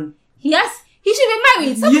 32-year-old man. He should be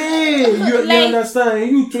married. You understand?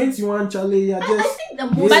 You 21, Charlie. You're just. I think the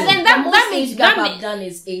most. But then that makes gap I've done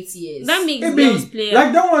is 8 years. That makes girls play.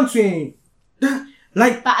 Like that one saying.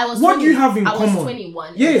 Like, but I was what do you have in common? I was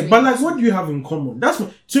 21. Yeah, but like, what do you have in common? That's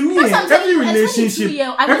what, to me. Every relationship,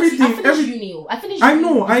 everything.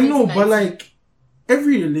 I know, but like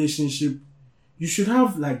every relationship, you should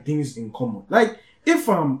have like things in common. Like if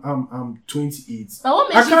I'm 28, but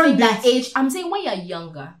what makes you think that age? I'm saying when you're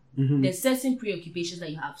younger, there's certain preoccupations that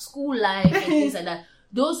you have, school life and things like that.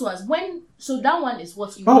 Those ones, that one is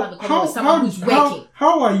what you have in common with someone who's working.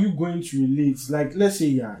 How are you going to relate? Like, let's say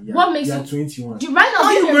you're 21. Right now, how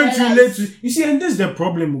are you going to relate to? You see, and this is the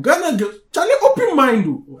problem. Ghana girls, Charlie, open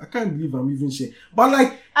mind. I can't believe I'm even saying. But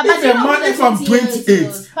like, if I'm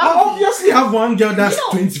 28, I obviously have one girl that's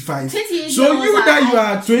 25. So you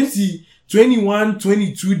are 20, 21,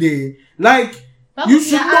 22 there, like. You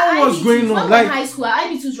should know what's going on. Like,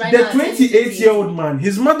 the 28-year-old man,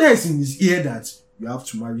 his mother is in his ear that you have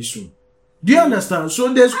to marry soon. Do you understand?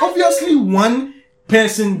 So there's obviously one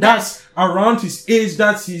person that's around his age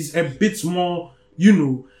that is a bit more,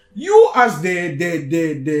 you as the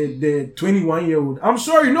 21-year-old. I'm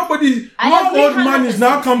sorry, no old man is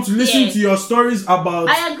now come to listen to your stories about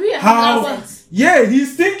how. Yeah,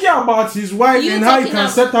 he's thinking about his wife and how he can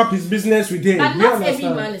set up his business with her. But not every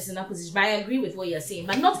man is in that position. But I agree with what you're saying.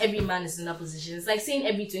 But not every man is in that position. It's like saying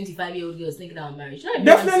every 25-year-old girl is thinking about marriage.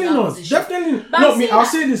 Definitely not. Definitely not. I'll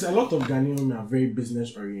say this. A lot of Ghanaian men are very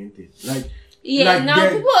business oriented. Now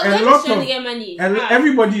people are just trying to get money. And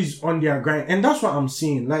everybody is on their grind. And that's what I'm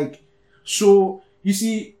saying. Like, so, you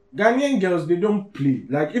see, Ghanaian girls, they don't play.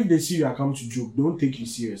 Like, if they see you come to joke, they don't take you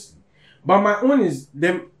seriously. But my own is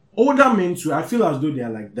them. Older men too, I feel as though they are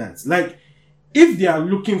like that. Like, if they are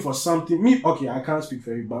looking for something, I can't speak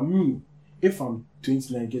for you, but me, if I'm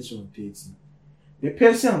 29, get you on 30, the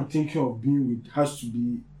person I'm thinking of being with has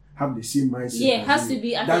to have the same mindset. Yeah, has to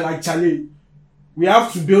be. That like, Charlie, we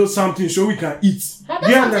have to build something so we can eat. Do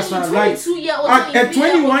you understand? Like, a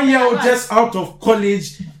 21-year-old just out of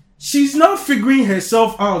college, she's not figuring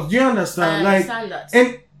herself out. Do you understand? I understand that.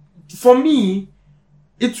 And for me,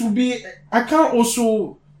 it will be, I can't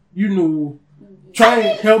also, try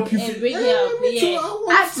and help you. At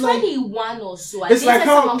 21 or so, it's like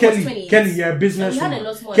how Kelly, you're a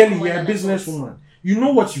businesswoman. Kelly, you're a businesswoman. You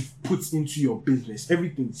know what you've put into your business,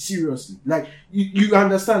 everything, seriously. Like, you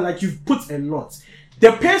understand, like, you've put a lot.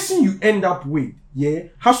 the person you end up with,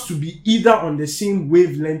 has to be either on the same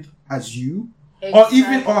wavelength as you, or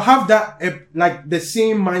have that like the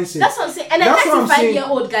same mindset. That's what I'm saying. And a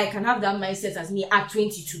 35-year-old guy can have that mindset as me at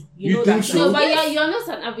 22. You know think that? So? No, but you're not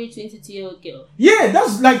an average 22-year-old girl. Yeah,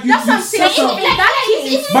 that's like that's what I'm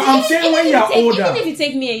saying. But I'm saying when you're older. Even if you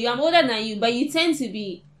take me and you, I'm older than you, but you tend to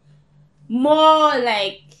be more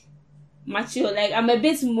like mature. Like I'm a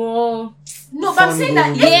bit more. No, but I'm saying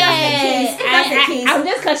that if that's the case, I'm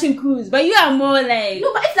just catching cruise. But you are more like.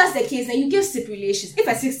 No, but if that's the case, then you give stipulations. If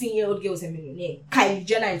a 16-year-old girl is a millionaire, Kylie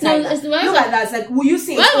Jenner and Tyler, look at that. It's like, will you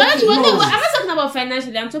say? I'm not talking about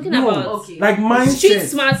financially. I'm talking about like mindset, street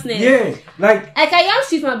smartness. Yeah, like I am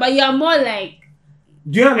street smart, but you are more like.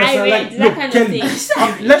 Do you understand? Like, look, kind Kelly, of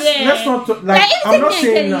thing. let's not like I'm not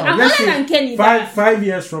saying now. I'm Let's older than Kelly. 5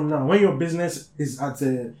 years from now, when your business is at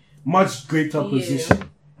a much greater position,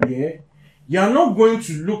 you're not going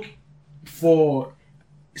to look for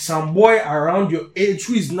some boy around your age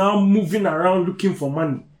who is now moving around looking for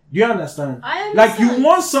money. Do you understand? I understand. Like you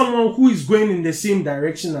want someone who is going in the same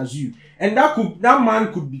direction as you, and that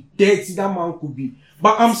man could be 30, that man could be.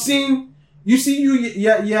 But I'm saying, you see,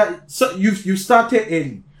 so you started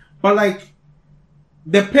early, but like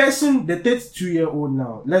the 32-year-old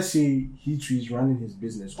now, let's say he too is running his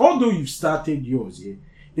business. Although you've started yours,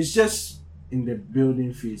 it's just in the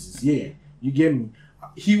building phases. You get me?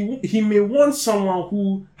 He may want someone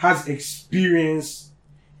who has experience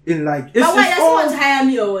in like. But why does he want to hire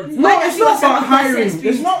me or what? No, it's not about hiring.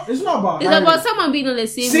 It's not about. It's about someone being on the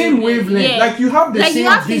same wavelength. Yeah. Like you have the like same you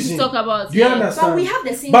have vision. things to talk about. Do you understand? But we have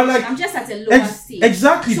the same. But like, I'm just at a lower stage.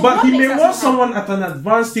 Exactly, So but he may makes us want not someone at an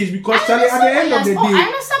advanced stage because I at the end of the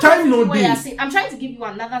day, time no day. I'm trying to give you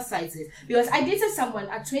another side to it because I dated someone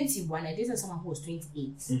at 21. I dated someone who was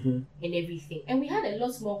 28 and everything, and we had a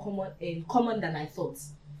lot more in common than I thought.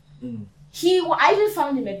 I even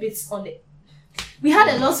found him a bit on the. We had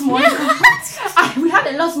a lot more. We had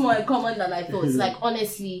a lot more in common than I thought. Like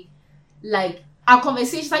honestly, like our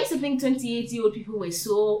conversations. I used to think 28-year-old people were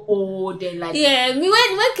so old and like. Yeah,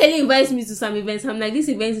 when Kelly invites me to some events, I'm like, this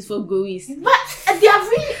event is for goees. But they are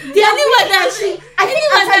really.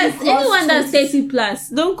 Anyone that's 30 plus,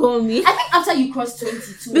 don't call me. I think after you cross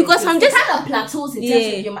 22, because I'm just kind of plateaus in terms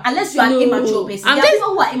of your, unless you are an immature person. There are people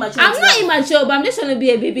who are immature. I'm not immature, but I'm just trying to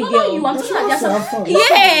be a baby girl. No, you. I'm talking about some.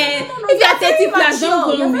 If you are 30 plus, don't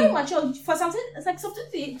call me. You're very mature. For something, it's like some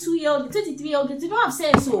 22-year-old, 23-year-old, they don't have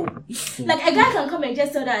sense. So, like a guy can come and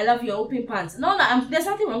just tell that I love you, open pants. No, there's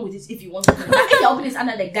nothing wrong with it if you want to. But if your open is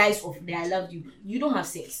under the guise of the I love you, you don't have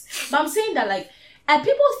sex. But I'm saying that like, and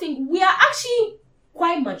people think we are actually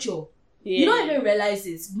quite mature. You don't even realize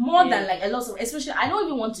it more than like a lot of, especially I don't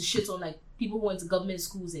even want to shit on like people who went to government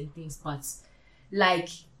schools and things, but like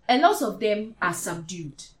a lot of them are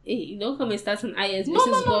subdued. Hey, you don't come and start an IS no.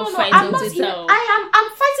 I'm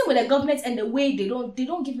fighting with the government and the way they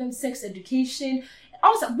don't give them sex education.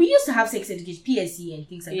 Also, we used to have sex education, PSE and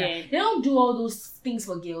things like that. They don't do all those things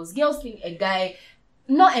for girls. Girls think a guy.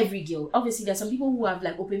 Not every girl. Obviously, there's some people who have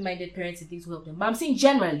like open-minded parents and things to help them. But I'm saying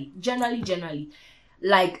generally,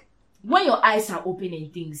 like when your eyes are open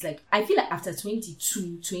and things, like I feel like after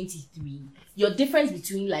 22, 23, your difference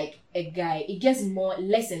between like a guy, it gets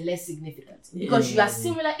less and less significant because you are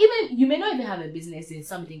similar. Even you may not even have a business in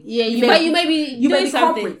something. Yeah, you may be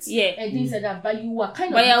something. Corporate, and things like that. But you are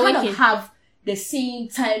kind of have the same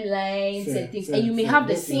timelines and things, and you may have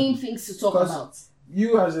the same things to talk about.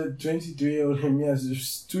 You as a 23-year-old and me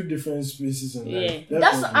as two different spaces in life.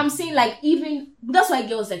 That's what I'm saying. Like even that's why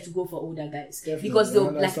girls like to go for older guys because they'll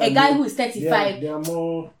like a guy who is 35. They are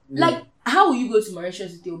more like how will you go to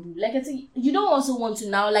Mauritius with your boo? Like I think you don't also want to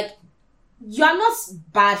now like. You are not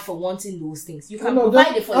bad for wanting those things. You can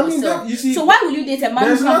provide it for yourself. So why will you date a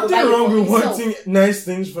man who can provide it for himself? There's nothing wrong with wanting nice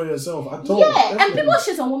things for yourself at all. Yeah, definitely. And people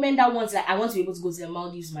shit on women that want like, I want to be able to go to the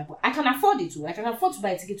Maldives with my boy. I can afford it too. I can afford to buy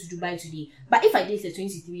a ticket to Dubai today. But if I date a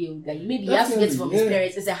 23-year-old guy, maybe he has to get it from his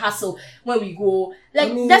parents. It's a hassle when we go.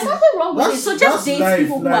 Like, there's nothing wrong with it. So just date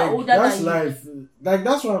people who are older than you. That's life. Like,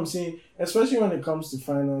 that's what I'm saying. Especially when it comes to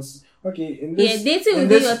finance. Okay, in this dating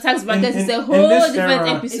within your tax bracket is a whole different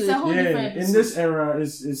episode. It's a whole different episode. In this era,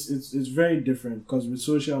 it's very different because with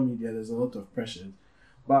social media, there's a lot of pressure.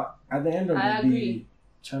 But at the end of the day,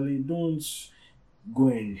 Charlie, don't go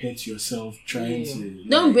and hurt yourself trying to.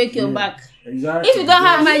 Don't break your back. Exactly. If you don't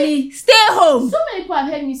have money, stay home. So many people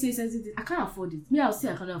have heard me say certain things. I can't afford it. Me, I'll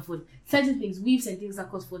say I can't afford it. Certain things, weaves and things that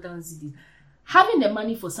cost 4,000 cedis. Having the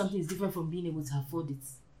money for something is different from being able to afford it.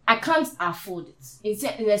 I can't afford it.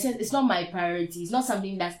 In a sense, it's not my priority. It's not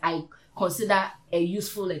something that I consider a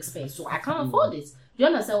useful expense. So I can't afford it. Do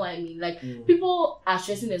you understand what I mean? Like, people are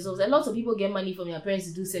stressing themselves. A lot of people get money from their parents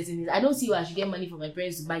to do certain things. I don't see why I should get money from my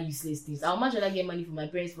parents to buy useless things. I'll much rather get money from my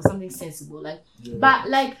parents for something sensible. Like, but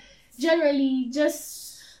like, generally,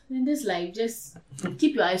 just in this life, just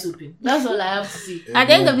keep your eyes open. That's all I have to say. At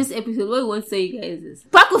the end of this episode, what we want to say, you guys, is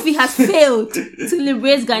Pak Kofi has failed to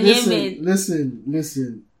liberate Ghanaian men.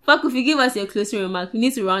 Listen. Pak Kofi, give us your closing remark. We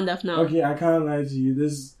need to round up now. Okay, I can't lie to you.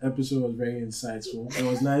 This episode was very insightful. It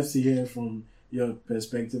was nice to hear from your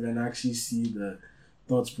perspective and actually see the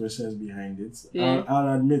thought process behind it. Yeah.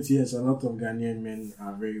 I'll admit, yes, a lot of Ghanaian men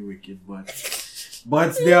are very wicked,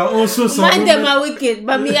 but there are also some. Man, them are wicked,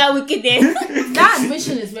 but me are wicked. That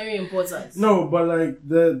admission is very important. No, but like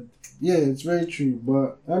it's very true.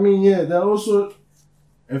 But I mean, there are also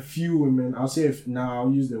a few women. I'll say I'll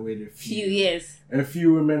use the word a few. Yes. A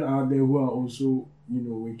few women out there who are also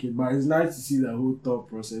wicked. But it's nice to see the whole thought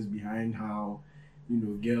process behind how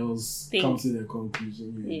girls come to the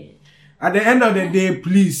conclusion. Yeah. At the end of the day,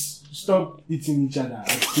 please stop eating each other.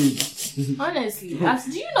 Honestly, do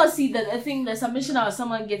you not see that? I think the submission of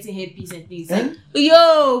someone getting herpes and things. Like,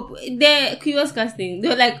 yo, the curious casting.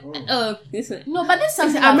 They're like, this one. No, but this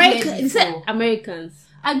is Americans.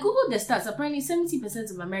 I googled the stats. Apparently,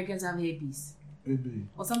 70% of Americans have herpes.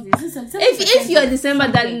 Or something. If your December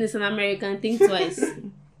darling is an American, think twice.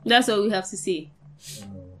 That's all we have to say.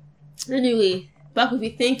 Anyway, Pak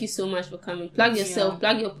Kofi, thank you so much for coming. Plug yourself,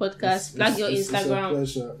 plug your podcast, plug your Instagram.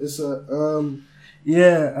 It's a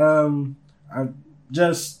pleasure. I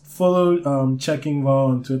just follow Checking VAR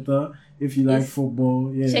on Twitter if you like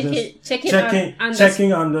football. Yeah, checking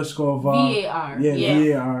 _ VAR.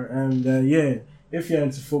 VAR, and if you're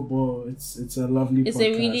into football, it's a lovely. It's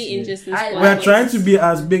podcast, a really interesting sport. We are trying to be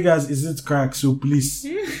as big as Is It Crack, so please.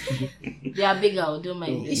 They are bigger, don't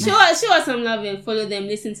mind. Show us some love and follow them,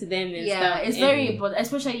 listen to them and stuff. It's very important,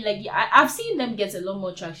 especially like I've seen them get a lot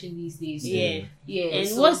more traction these days. Yeah. And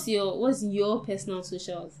so, what's your personal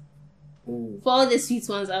socials for all the sweet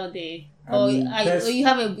ones out there? You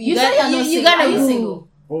got a single?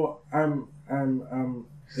 Oh, I'm.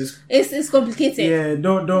 It's complicated. Yeah,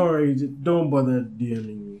 don't worry. Don't bother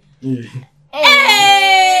DMing me. Yeah.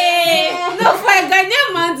 Hey! No, for a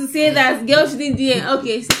Ghanaian man to say that girl shouldn't DM.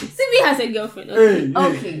 Okay, Simi has a girlfriend.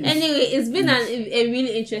 Okay. Anyway, it's been a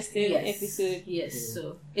really interesting episode. Yes.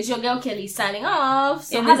 So it's your girl Kelly signing off.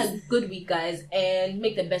 So have a good week, guys, and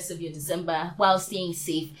make the best of your December while staying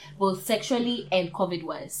safe, both sexually and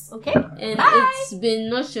COVID-wise. Okay. And it's been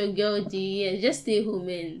not your girl D. Just stay home,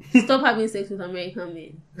 man. Stop having sex with American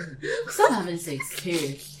men. Stop having sex.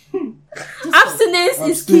 Period. Abstinence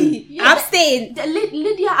is key. Abstain.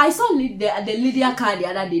 Lydia, I saw the Lydia card the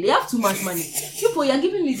other day. They have too much money. People, you're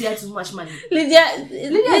giving Lydia too much money. Lydia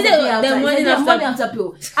the money after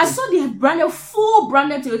pill. I saw they have full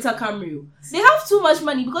branded Toyota Camry. They have too much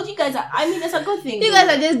money because you guys are. I mean, it's a good thing. You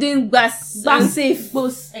guys are just doing bus safe.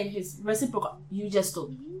 Both and his reciprocal. You just stop.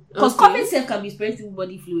 Because COVID safe can be spreading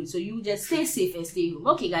body fluid, so you just stay safe and stay home.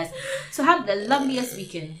 Okay, guys. So have the loveliest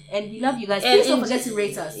weekend, and we love you guys. Please don't forget to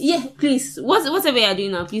rate us. Yeah, please. Whatever you're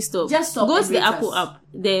doing now, please stop. Just stop. Go to the Apple app,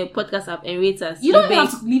 the podcast app, and rate us. You don't even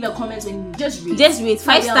have to leave a comment when you just rate. Just rate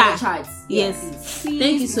 5 stars. Yes.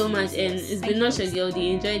 Thank you so much, and it's been not your girl.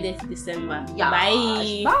 Enjoy the December. Yeah.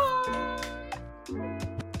 Bye.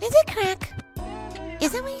 Is it crack?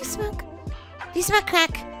 Is that what you smoke? Do you smoke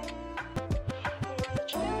crack?